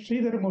Mr.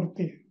 Sridhar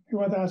Murthy, who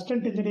was the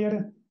assistant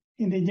engineer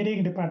in the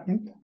engineering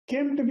department,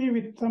 came to me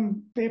with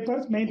some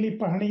papers, mainly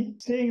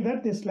Pahani, saying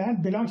that this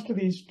land belongs to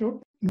the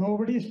institute.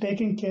 Nobody is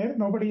taking care.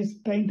 Nobody is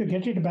trying to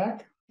get it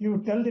back.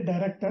 You tell the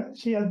director.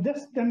 She has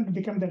just then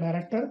become the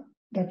director,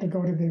 Dr.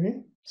 Gauri Devi.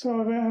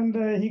 So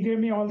he gave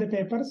me all the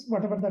papers,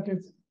 whatever that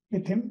is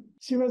with him.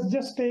 She was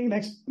just staying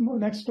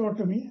next door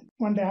to me.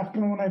 One day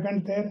afternoon, I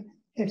went there,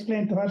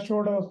 explained to her,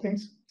 showed those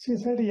things. She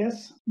said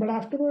yes, but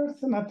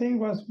afterwards nothing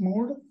was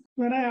moved.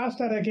 When I asked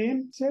her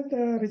again, she said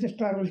the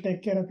registrar will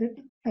take care of it.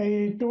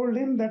 I told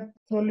him that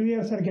 12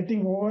 years are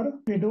getting over.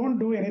 We don't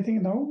do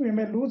anything now. We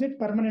may lose it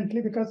permanently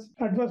because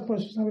adverse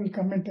possession will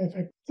come into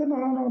effect. So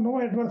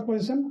no adverse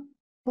possession.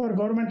 For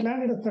government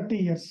land, it is 30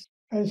 years.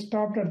 I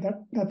stopped at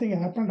that. Nothing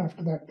happened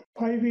after that.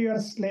 5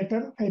 years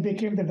later, I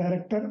became the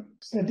director,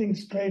 setting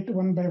straight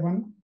one by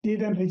one. The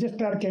then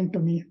registrar came to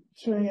me,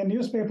 showing a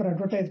newspaper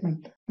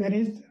advertisement.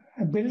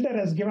 A builder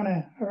has given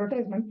an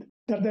advertisement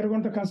that they're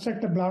going to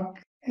construct a block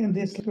in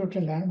this future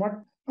land. What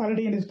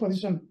already in his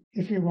position?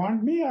 If you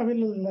want me, I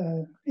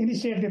will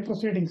initiate the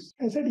proceedings.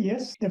 I said,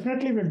 yes,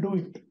 definitely we'll do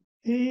it.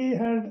 He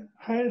had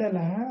hired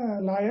a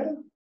lawyer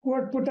who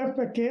had put up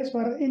a case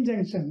for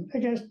injunction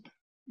against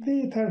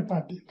the third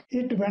party.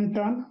 It went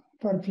on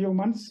for a few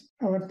months.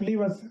 Our plea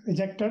was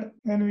rejected.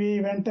 Then we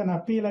went an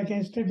appeal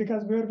against it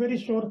because we were very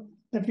sure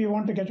that we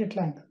want to get it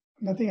land.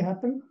 Nothing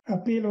happened.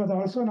 Appeal was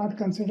also not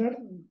considered.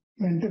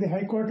 Went to the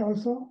High Court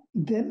also.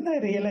 Then I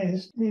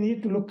realized we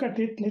need to look at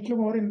it little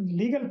more in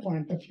legal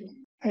point of view.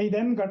 I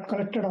then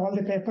collected all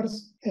the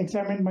papers,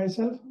 examined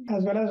myself,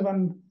 as well as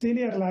one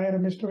senior lawyer,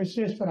 Mr.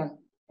 Visheshwaran,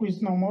 who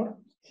is no more.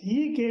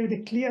 He gave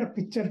the clear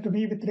picture to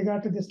me with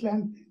regard to this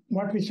land,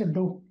 what we should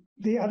do.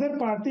 The other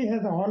party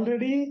has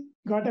already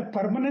got a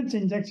permanent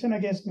injunction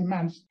against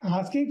NIMHANS.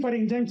 Asking for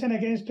injunction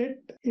against it,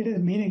 it is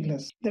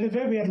meaningless. That is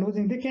why we are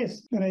losing the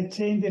case. Then I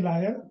changed the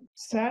lawyer,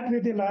 sat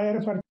with the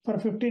lawyer for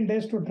 15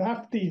 days to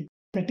draft the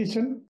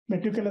petition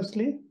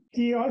meticulously.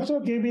 He also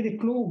gave me the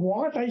clue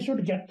what I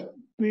should get.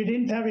 We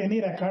didn't have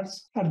any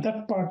records at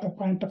that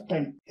point of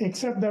time,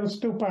 except those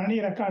 2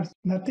 Pani records.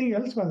 Nothing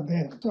else was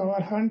there. So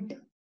our hunt,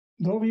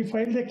 though we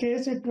filed the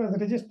case, it was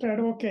registered,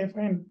 okay,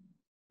 fine.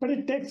 But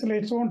it takes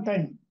its own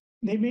time.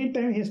 In the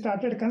meantime, he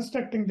started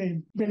constructing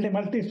the building,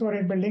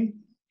 multi-story building.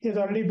 He has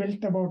already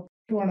built about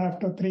 2.5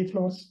 to 3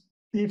 floors.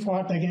 We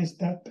fought against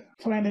that.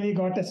 Finally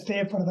got a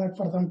stay for that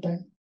for some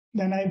time.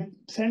 Then I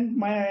sent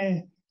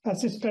my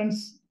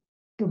assistants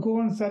to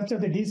go and search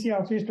at the DC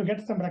office to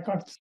get some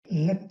records.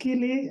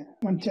 Luckily,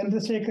 when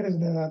Chandrasekhar is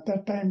there at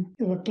that time,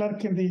 he was a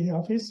clerk in the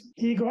office.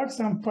 He got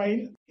some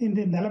file in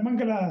the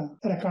Nelamangala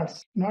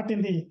records, not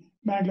in the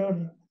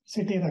Bangalore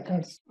city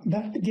records.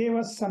 That gave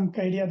us some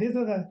idea. This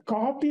is a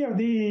copy of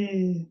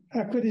the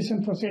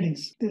acquisition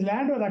proceedings. The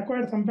land was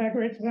acquired some back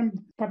in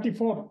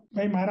 1844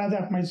 by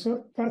Maharaja of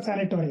Mysore for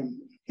sanatorium.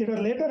 It was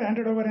later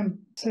handed over in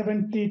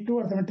 72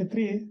 or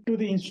 73 to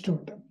the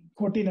institute,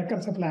 14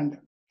 acres of land.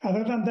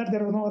 Other than that,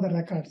 there were no other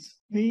records.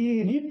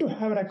 We need to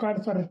have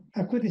records for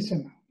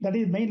acquisition. That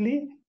is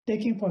mainly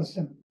taking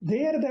possession.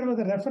 There was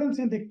a reference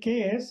in the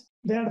case.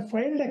 They had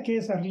filed a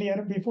case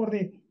earlier before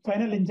the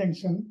final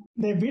injunction.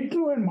 They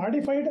withdrew and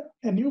modified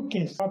a new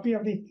case, copy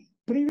of the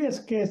previous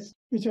case,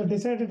 which was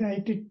decided in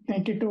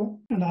 1992,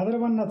 and other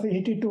one of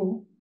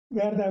 82,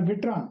 where they have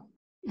withdrawn.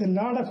 The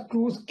lot of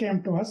clues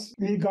came to us.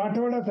 We got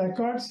hold of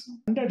records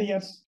 100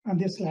 years on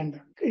this land.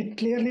 It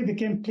clearly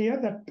became clear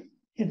that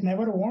it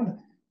never owned.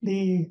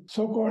 The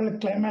so-called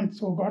claimants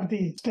who got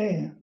the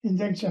stay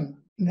injunction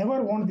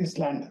never owned this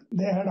land.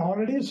 They had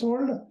already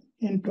sold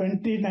in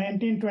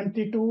 2019,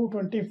 22,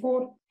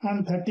 24,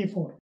 and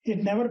 34.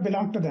 It never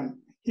belonged to them,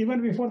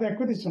 even before the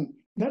acquisition.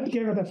 That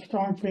gave us a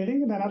strong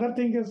feeling. And another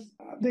thing is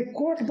the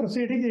court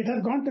proceeding, it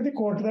has gone to the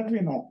court, that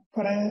we know,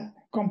 for a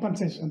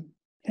compensation,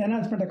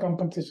 enhancement of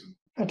compensation.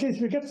 At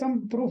least we get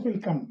some proof will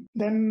come.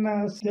 Then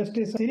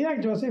Justice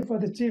Siriak Joseph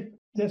was the Chief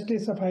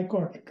Justice of High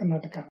Court,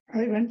 Karnataka.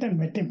 I went and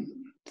met him.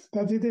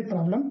 That is the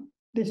problem.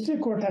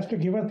 District court has to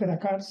give us the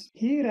records.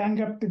 He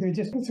rang up to the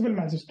civil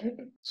magistrate.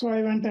 So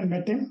I went and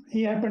met him.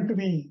 He happened to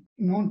be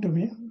known to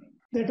me.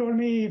 They told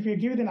me, if you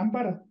give the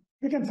number,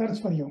 we can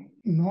search for you.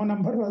 No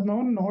number was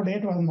known, no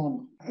date was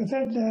known. I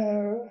said,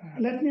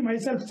 let me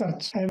myself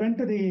search. I went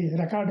to the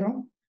record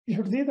room. You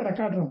should see the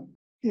record room.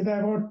 It's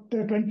about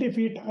 20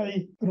 feet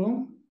high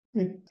room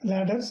with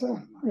ladders.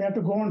 We have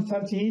to go and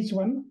search each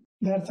one.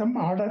 There's some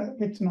order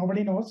which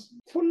nobody knows.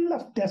 Full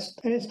of dust.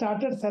 I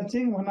started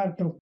searching one or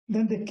two.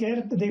 Then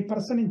the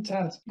person in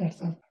charge,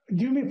 that's all.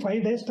 Give me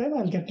 5 days time,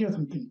 I'll get you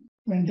something.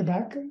 Went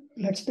back,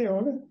 next day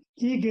over.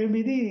 He gave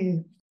me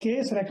the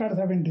case records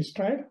have been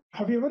destroyed.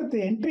 However,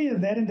 the entry is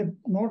there in the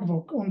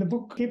notebook, on the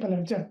book, keep a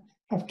ledger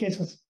of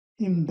cases.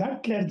 In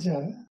that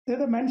ledger,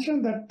 there's a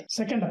mention that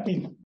second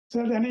appeal.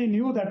 So then I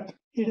knew that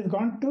it has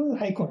gone to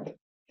High Court.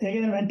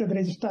 Again, went to the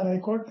Registrar High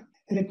Court,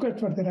 request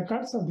for the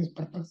records of this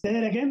purpose.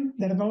 There again,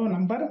 there is no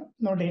number,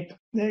 no date.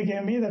 They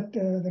gave me that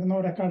there is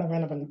no record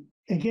available.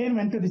 Again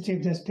went to the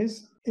Chief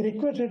Justice. He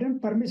requested him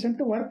permission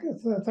to work,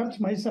 search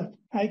myself.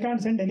 I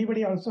can't send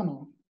anybody also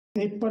now.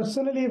 They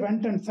personally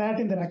went and sat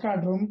in the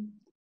record room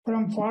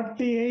from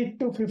 48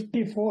 to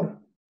 54.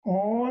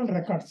 All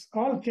records,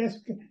 all case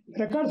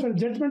records were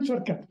judgments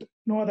were kept.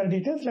 No other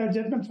details,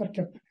 judgments were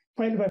kept,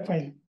 file by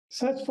file.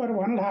 Search for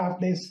 1.5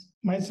 days.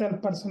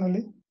 Myself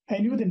personally, I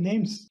knew the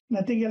names.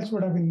 Nothing else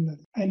would have been.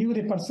 I knew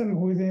the person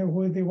who is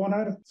the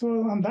owner. So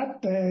on that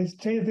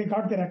stage, they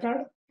got the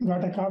record.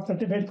 Got a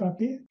certified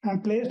copy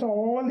and placed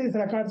all these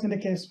records in the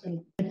case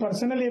file. I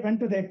personally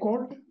went to the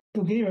court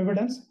to give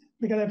evidence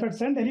because if I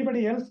sent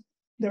anybody else,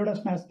 they would have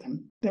smashed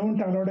them. They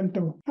wouldn't allow them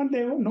to. And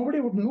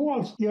nobody would know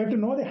also. You have to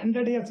know the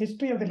 100 years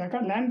history of the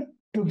land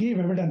to give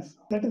evidence.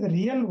 That is the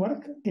real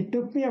work. It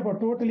took me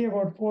totally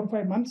about 4 or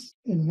 5 months.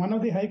 In one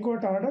of the High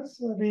Court orders,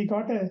 we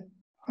got a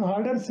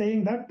order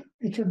saying that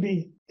it should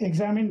be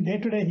examined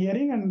day-to-day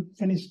hearing and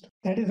finished.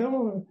 That is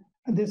how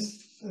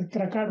this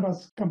record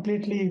was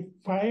completely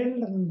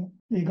filed and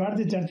we got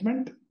the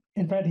judgment.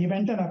 In fact, he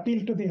went and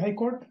appealed to the High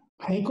Court.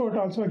 High Court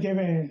also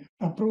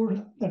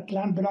approved that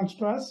land belongs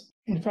to us.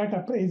 In fact,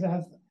 he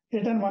has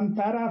written one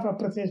paragraph of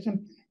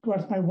appreciation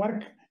towards my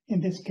work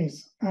in this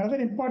case. Another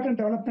important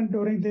development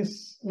during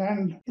this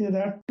land is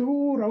that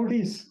 2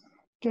 rowdies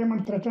came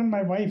and threatened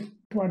my wife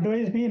to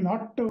advise me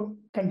not to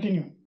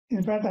continue.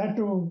 In fact, I had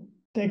to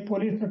take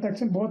police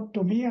protection both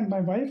to me and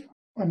my wife.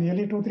 For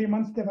nearly 2-3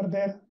 months they were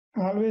there.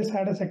 I always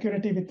had a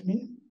security with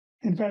me.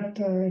 In fact,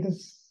 it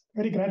is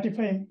very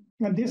gratifying.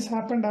 When this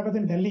happened, I was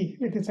in Delhi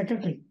with the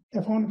secretary.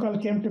 A phone call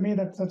came to me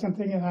that such a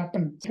thing had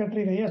happened.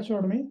 Secretary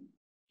reassured me.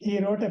 He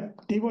wrote a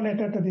devo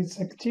letter to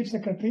the chief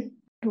secretary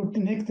to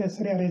make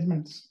necessary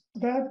arrangements.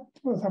 That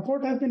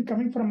support has been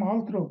coming from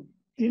all through.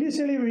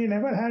 Initially, we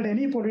never had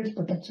any police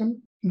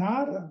protection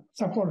nor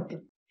support.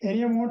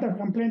 Any amount of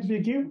complaints we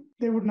give,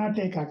 they would not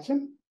take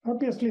action.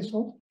 Obviously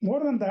so.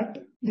 More than that,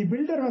 the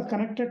builder was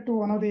connected to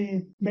one of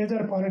the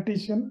major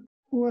politicians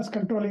who was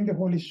controlling the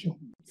whole issue.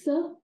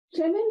 Sir,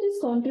 tremendous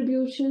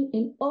contribution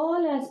in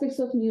all aspects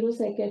of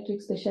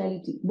neuropsychiatric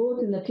specialty,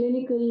 both in the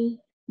clinical,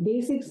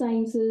 basic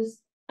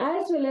sciences,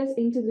 as well as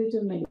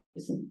integrative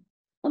medicine.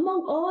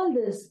 Among all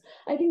this,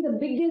 I think the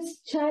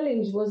biggest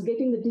challenge was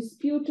getting the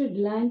disputed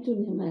land to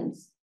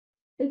NIMHANS.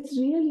 It's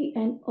really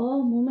an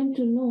awe moment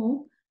to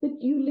know that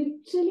you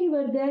literally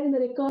were there in the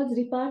records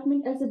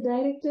department as a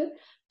director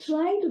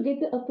trying to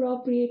get the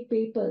appropriate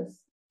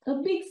papers. A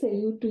big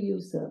salute to you,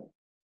 sir.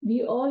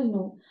 We all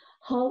know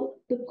how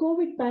the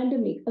COVID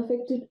pandemic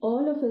affected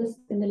all of us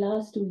in the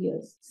last 2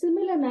 years.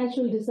 Similar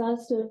natural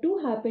disaster too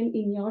happened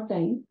in your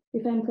time,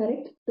 if I'm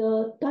correct,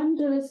 the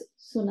thunderous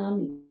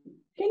tsunami.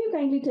 Can you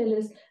kindly tell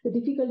us the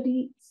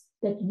difficulties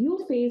that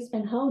you faced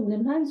and how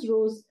NIMHANS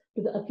rose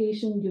to the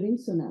occasion during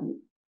tsunami?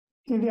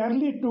 In the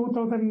early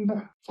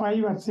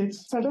 2005 or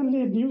 6,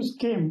 suddenly news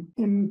came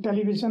in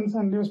televisions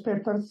and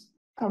newspapers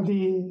of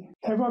the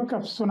havoc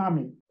of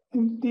tsunami.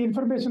 The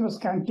information was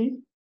scanty.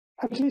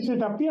 At least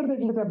it appeared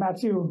that it was a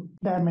massive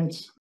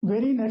damage.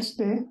 Very next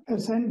day, I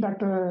sent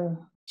Dr.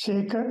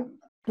 Shekhar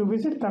to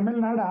visit Tamil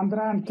Nadu,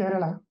 Andhra and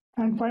Kerala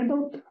and find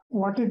out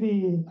what is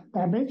the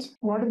damage,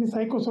 what is the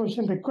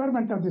psychosocial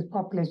requirement of this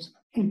population.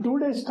 In 2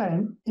 days'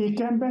 time, he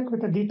came back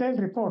with a detailed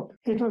report.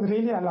 It was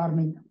really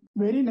alarming.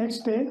 Very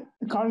next day,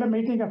 he called a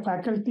meeting of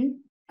faculty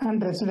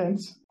and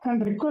residents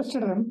and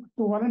requested them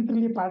to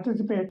voluntarily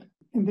participate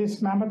in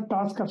this mammoth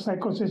task of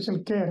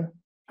psychosocial care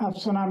of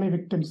tsunami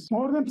victims.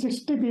 More than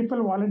 60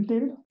 people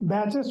volunteered.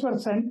 Batches were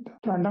sent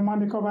to Andaman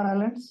Nicobar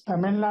Islands,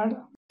 Tamil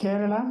Nadu,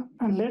 Kerala,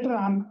 and later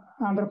on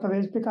Andhra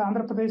Pradesh, because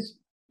Andhra Pradesh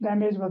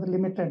damage was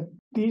limited.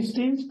 These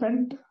teams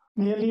spent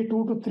nearly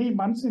 2 to 3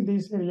 months in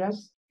these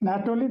areas.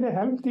 Not only they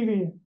helped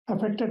the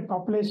affected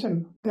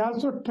population, they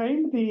also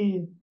trained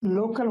the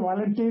local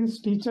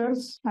volunteers,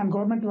 teachers, and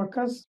government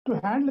workers to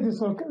handle the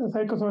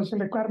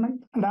psychosocial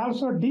requirement. And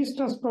also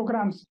de-stress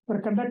programs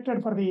were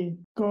conducted for the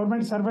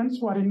government servants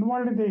who are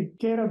involved in the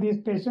care of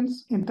these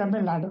patients in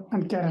Tamil Nadu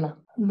and Kerala.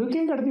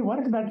 Looking at the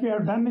work that we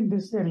have done in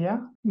this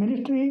area,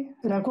 Ministry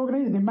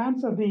recognized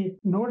demands of the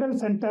Nodal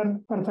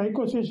Center for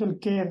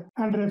Psychosocial Care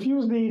and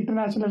refused the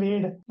international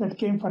aid that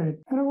came for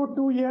it. In about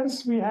 2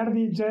 years, we had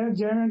the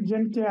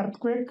Gen-K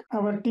earthquake.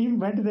 Our team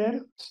went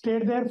there,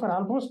 stayed there for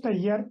almost a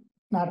year,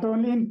 not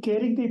only in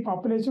caring the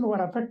population who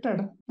are affected,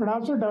 but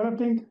also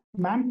developing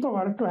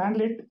manpower to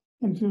handle it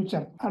in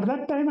future. At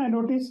that time, I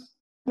noticed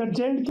that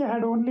J&K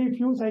had only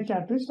few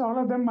psychiatrists. All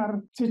of them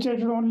are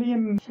situated only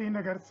in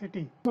Srinagar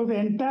city. So the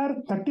entire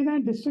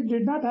 39 district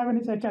did not have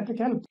any psychiatric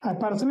help. I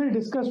personally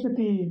discussed with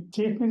the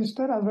Chief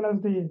Minister as well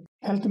as the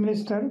Health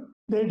Minister.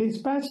 They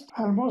dispatched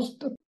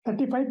almost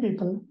 35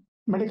 people,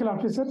 medical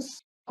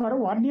officers, for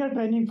 1 year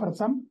training for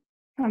some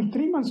and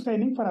 3 months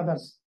training for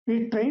others.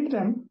 We trained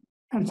them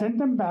and sent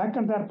them back,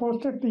 and they are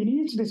posted in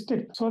each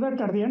district so that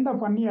at the end of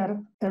 1 year,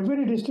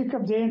 every district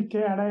of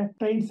J&K had a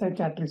trained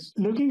psychiatrist.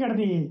 Looking at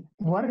the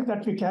work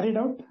that we carried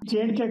out,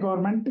 J&K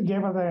government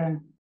gave us an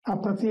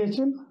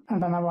appreciation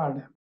and an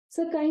award.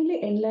 So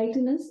kindly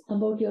enlighten us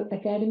about your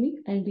academic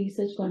and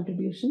research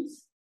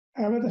contributions.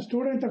 I was a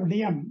student of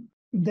DM.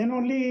 Then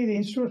only the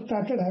institute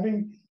started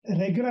having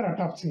regular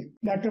autopsy.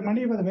 Dr.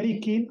 Mani was very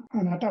keen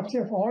on autopsy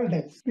of all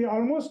deaths. We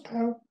almost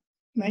have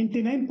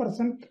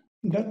 99%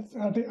 deaths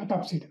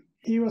autopsied.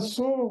 He was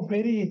so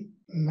very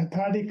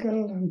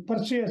methodical and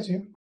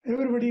persuasive.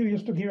 Everybody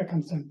used to give a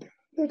consent.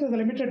 That was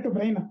limited to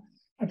brain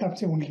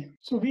autopsy only.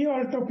 So we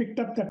also picked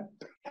up that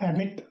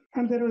habit,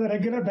 and there was a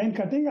regular brain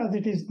cutting as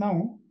it is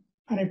now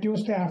on a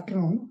Tuesday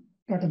afternoon,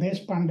 Dr.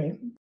 Deshpande.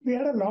 We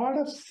had a lot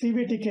of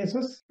CBT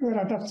cases where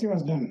autopsy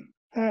was done.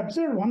 I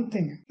observed one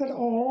thing, that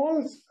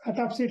all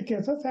autopsied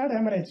cases had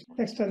hemorrhage,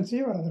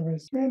 extensive or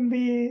otherwise. When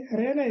we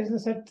realized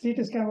that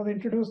CT scan was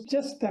introduced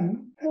just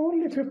then,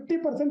 only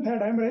 50%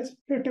 had hemorrhage,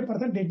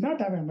 50% did not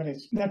have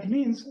hemorrhage. That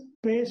means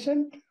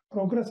patient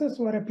progresses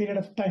over a period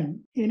of time.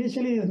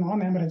 Initially is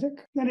non-hemorrhagic,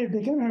 then it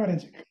became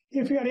hemorrhagic.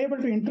 If we are able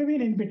to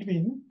intervene in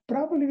between,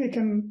 probably we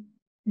can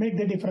make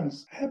the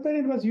difference.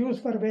 Heparin was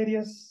used for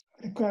various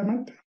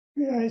requirements.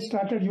 I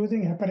started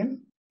using heparin.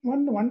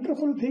 One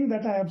wonderful thing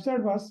that I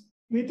observed was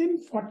within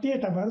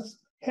 48 hours,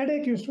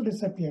 headache used to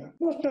disappear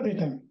most of the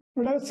time.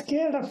 But I was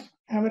scared of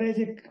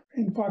hemorrhagic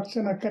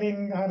infarction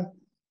occurring or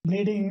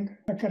bleeding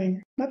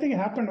occurring. Nothing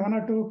happened. 1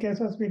 or 2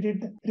 cases we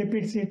did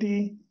repeat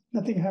CT,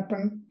 nothing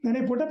happened. Then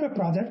I put up a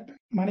project.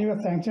 Money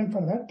was sanctioned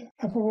for that.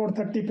 Of about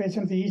 30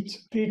 patients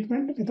each,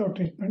 treatment, without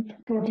treatment.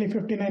 Totally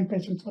 59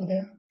 patients were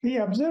there. We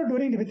observed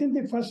within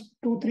the first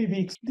 2-3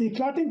 weeks, the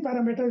clotting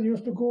parameters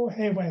used to go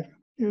haywire.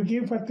 You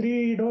give for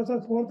 3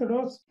 doses, 4th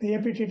dose, the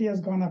APTT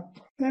has gone up.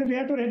 Then we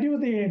had to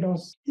reduce the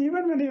dose.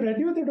 Even when you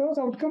reduce the dose,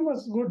 outcome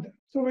was good.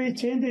 So we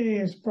changed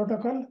the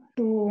protocol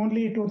to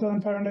only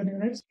 2,500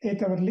 units,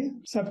 8 hourly,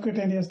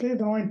 subcutaneously,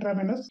 no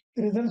intravenous.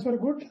 The results were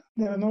good.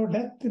 There was no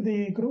death in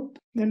the group.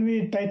 Then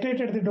we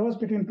titrated the dose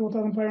between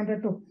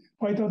 2,500 to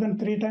 5,000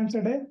 3 times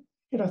a day.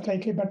 It was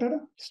slightly better.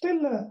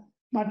 Still,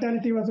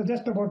 mortality was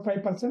just about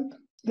 5%.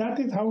 That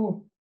is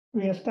how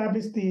we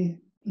established the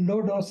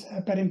low-dose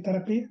heparin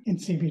therapy in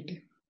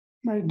CBT.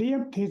 My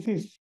DM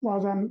thesis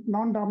was on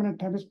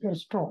non-dominant hemisphere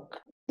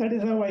stroke. That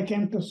is how I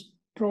came to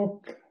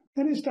stroke.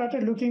 Then we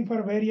started looking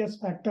for various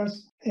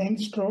factors in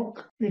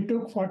stroke. We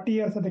took 40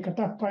 years at the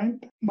cutoff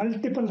point,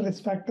 multiple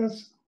risk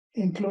factors,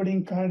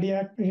 including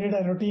cardiac. We did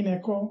a routine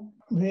echo,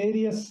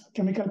 various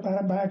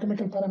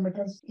biochemical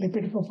parameters,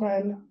 lipid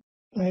profile,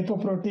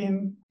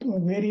 lipoprotein,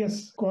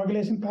 various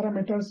coagulation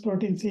parameters,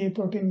 protein C,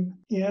 protein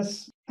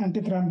S,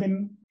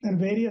 antithrombin, and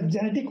various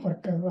genetic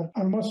work.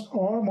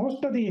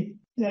 Most of the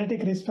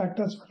genetic risk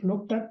factors were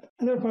looked at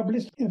and were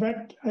published. In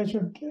fact, I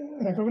should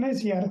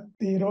recognize here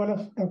the role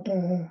of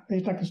Dr.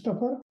 Rita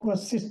Christopher, who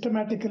has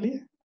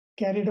systematically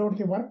carried out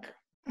the work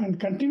and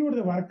continued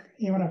the work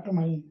even after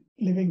my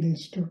leaving the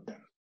institute.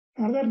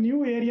 Another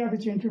new area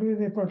which introduced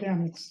the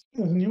proteomics,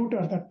 it was new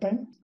at that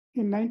time.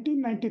 In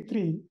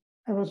 1993,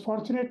 I was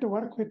fortunate to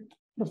work with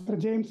Professor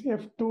James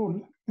F.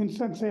 Toole,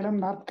 Winston-Salem,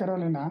 North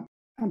Carolina,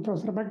 and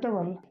Professor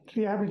McDowell,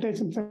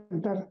 Rehabilitation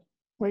Center,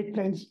 White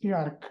Plains, New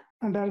York,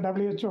 under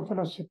WHO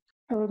fellowship.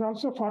 I was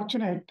also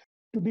fortunate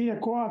to be a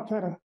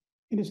co-author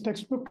in his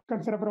textbook on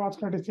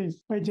cerebrovascular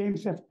disease by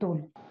James F.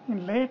 Toole.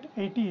 In late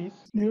 80s,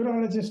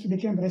 neurologists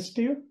became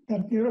restive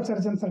that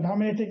neurosurgeons are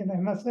dominating in the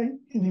NSI.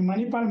 In the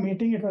Manipal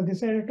meeting, it was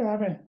decided to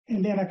have an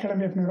Indian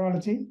Academy of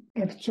Neurology.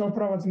 Dr.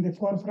 Chopra was in the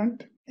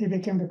forefront. He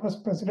became the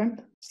first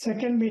president.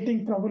 Second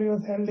meeting probably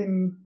was held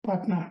in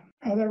Patna.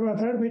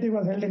 Third meeting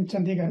was held in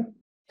Chandigarh.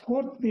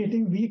 Fourth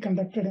meeting we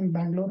conducted in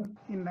Bangalore.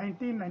 In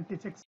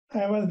 1996,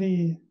 I was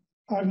the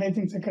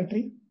organizing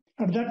secretary.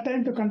 At that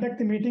time, to conduct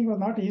the meeting was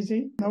not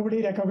easy.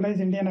 Nobody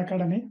recognized Indian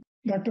Academy.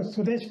 Dr.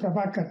 Sudesh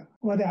Prabhakar,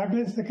 who was the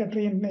organizing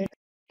secretary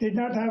did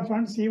not have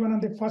funds even on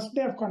the first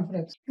day of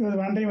conference. He was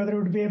wondering whether he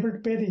would be able to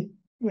pay the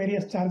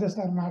various charges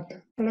or not.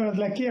 But I was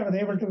lucky. I was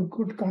able to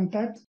good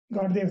contacts,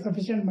 got the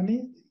sufficient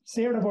money,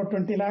 saved about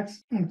 20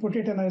 lakhs and put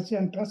it in a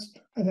Asian trust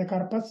as a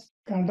corpus.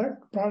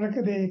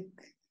 The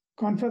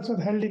conference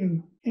was held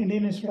in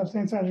Indian Institute of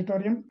Science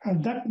Auditorium.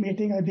 At that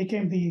meeting, I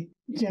became the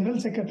General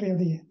Secretary of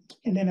the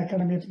Indian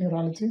Academy of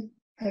Neurology.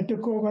 I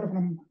took over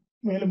from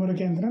Velu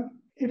Murugendran.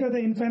 It was the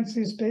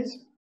infancy stage.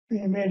 We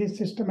made it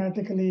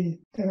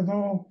systematically.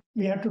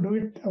 We had to do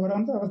it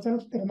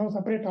ourselves. There was no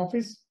separate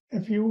office.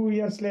 A few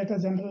years later,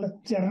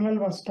 journal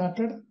was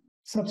started.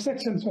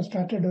 Subsections were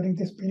started during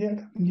this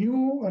period.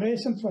 New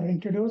orations were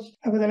introduced.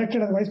 I was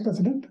elected as vice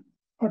president.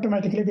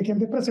 Automatically became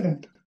the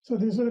president. So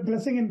this was a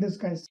blessing in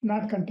disguise,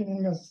 not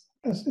continuing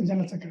as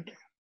general secretary.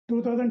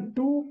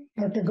 2002,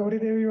 Dr. Gauri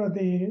Devi was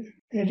the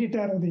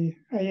editor of the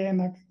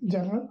IAN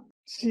journal.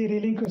 She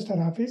relinquished her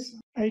office.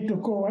 I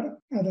took over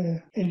as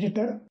the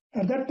editor.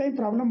 At that time,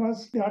 problem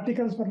was the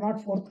articles were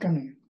not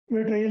forthcoming. We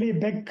would really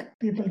beg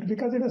people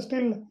because it was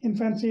still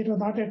infancy, it was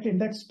not yet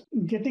indexed.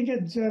 Getting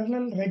a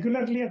journal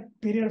regularly at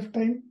period of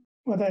time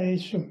was an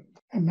issue.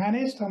 I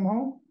managed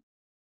somehow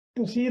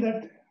to see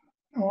that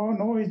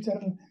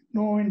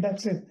no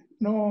indexes,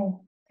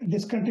 no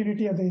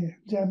discontinuity of the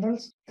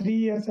journals. 3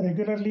 years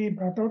regularly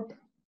brought out.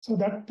 So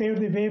that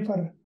paved the way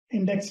for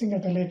indexing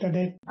at a later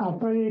date.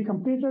 After I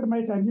completed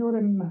my tenure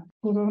in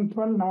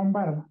 2012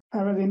 November,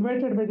 I was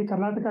invited by the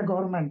Karnataka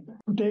government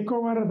to take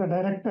over the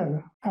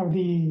director of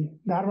the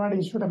Dharwad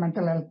Institute of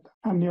Mental Health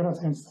and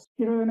Neuroscience.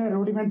 It was in a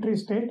rudimentary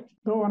state,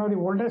 though one of the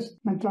oldest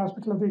mental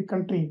hospitals of the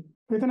country.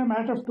 Within a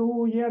matter of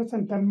 2 years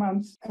and 10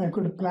 months, I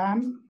could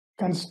plan,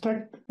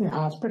 construct the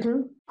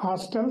hospital,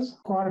 hostels,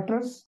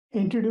 quarters,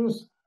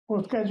 introduce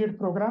postgraduate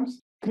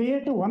programs,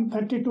 create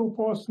 132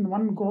 posts in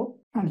one go,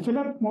 and fill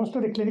up most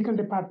of the clinical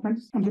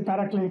departments and the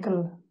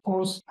paraclinical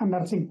posts and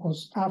nursing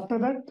posts. After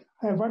that,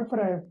 I worked for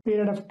a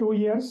period of 2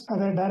 years as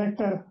a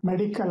director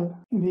medical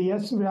in the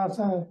S.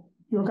 Vyasa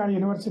Yoga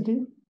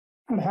University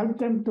and helped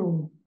them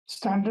to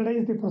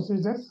standardize the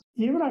procedures.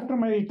 Even after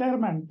my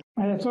retirement,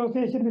 my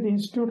association with the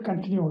institute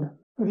continued.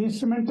 I was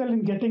instrumental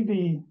in getting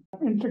the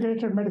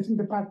integrated medicine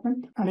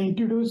department and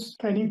introduce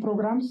training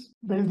programs,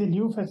 build the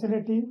new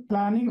facility,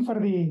 planning for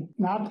the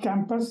North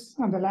campus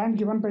and the land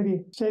given by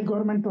the state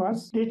government to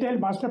us. Detailed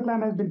master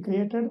plan has been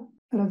created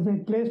and has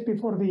been placed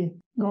before the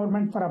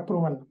government for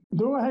approval.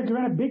 Though I have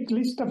given a big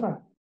list of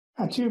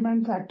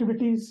achievements,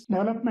 activities,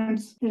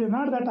 developments, it is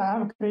not that I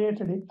have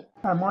created it.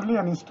 I am only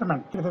an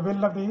instrument to the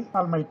will of the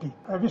Almighty.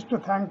 I wish to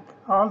thank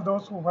all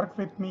those who worked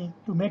with me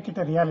to make it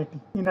a reality.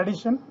 In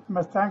addition, I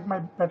must thank my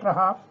better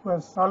half who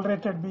has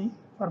tolerated me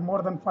for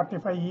more than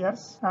 45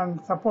 years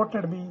and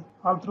supported me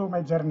all through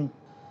my journey.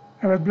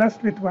 I was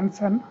blessed with one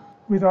son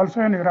who is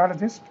also a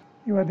neurologist.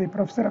 He was the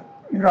professor of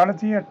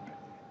neurology at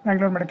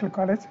Bangalore Medical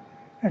College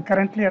and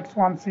currently at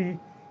Swansea,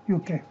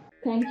 UK.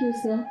 Thank you,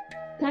 sir.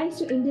 Thanks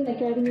to Indian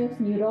Academy of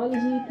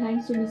Neurology.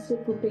 Thanks to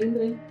Mr.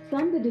 Pupendran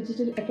from the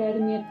Digital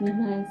Academy at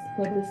NIMHANS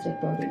for this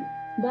recording.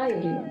 Bye,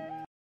 everyone.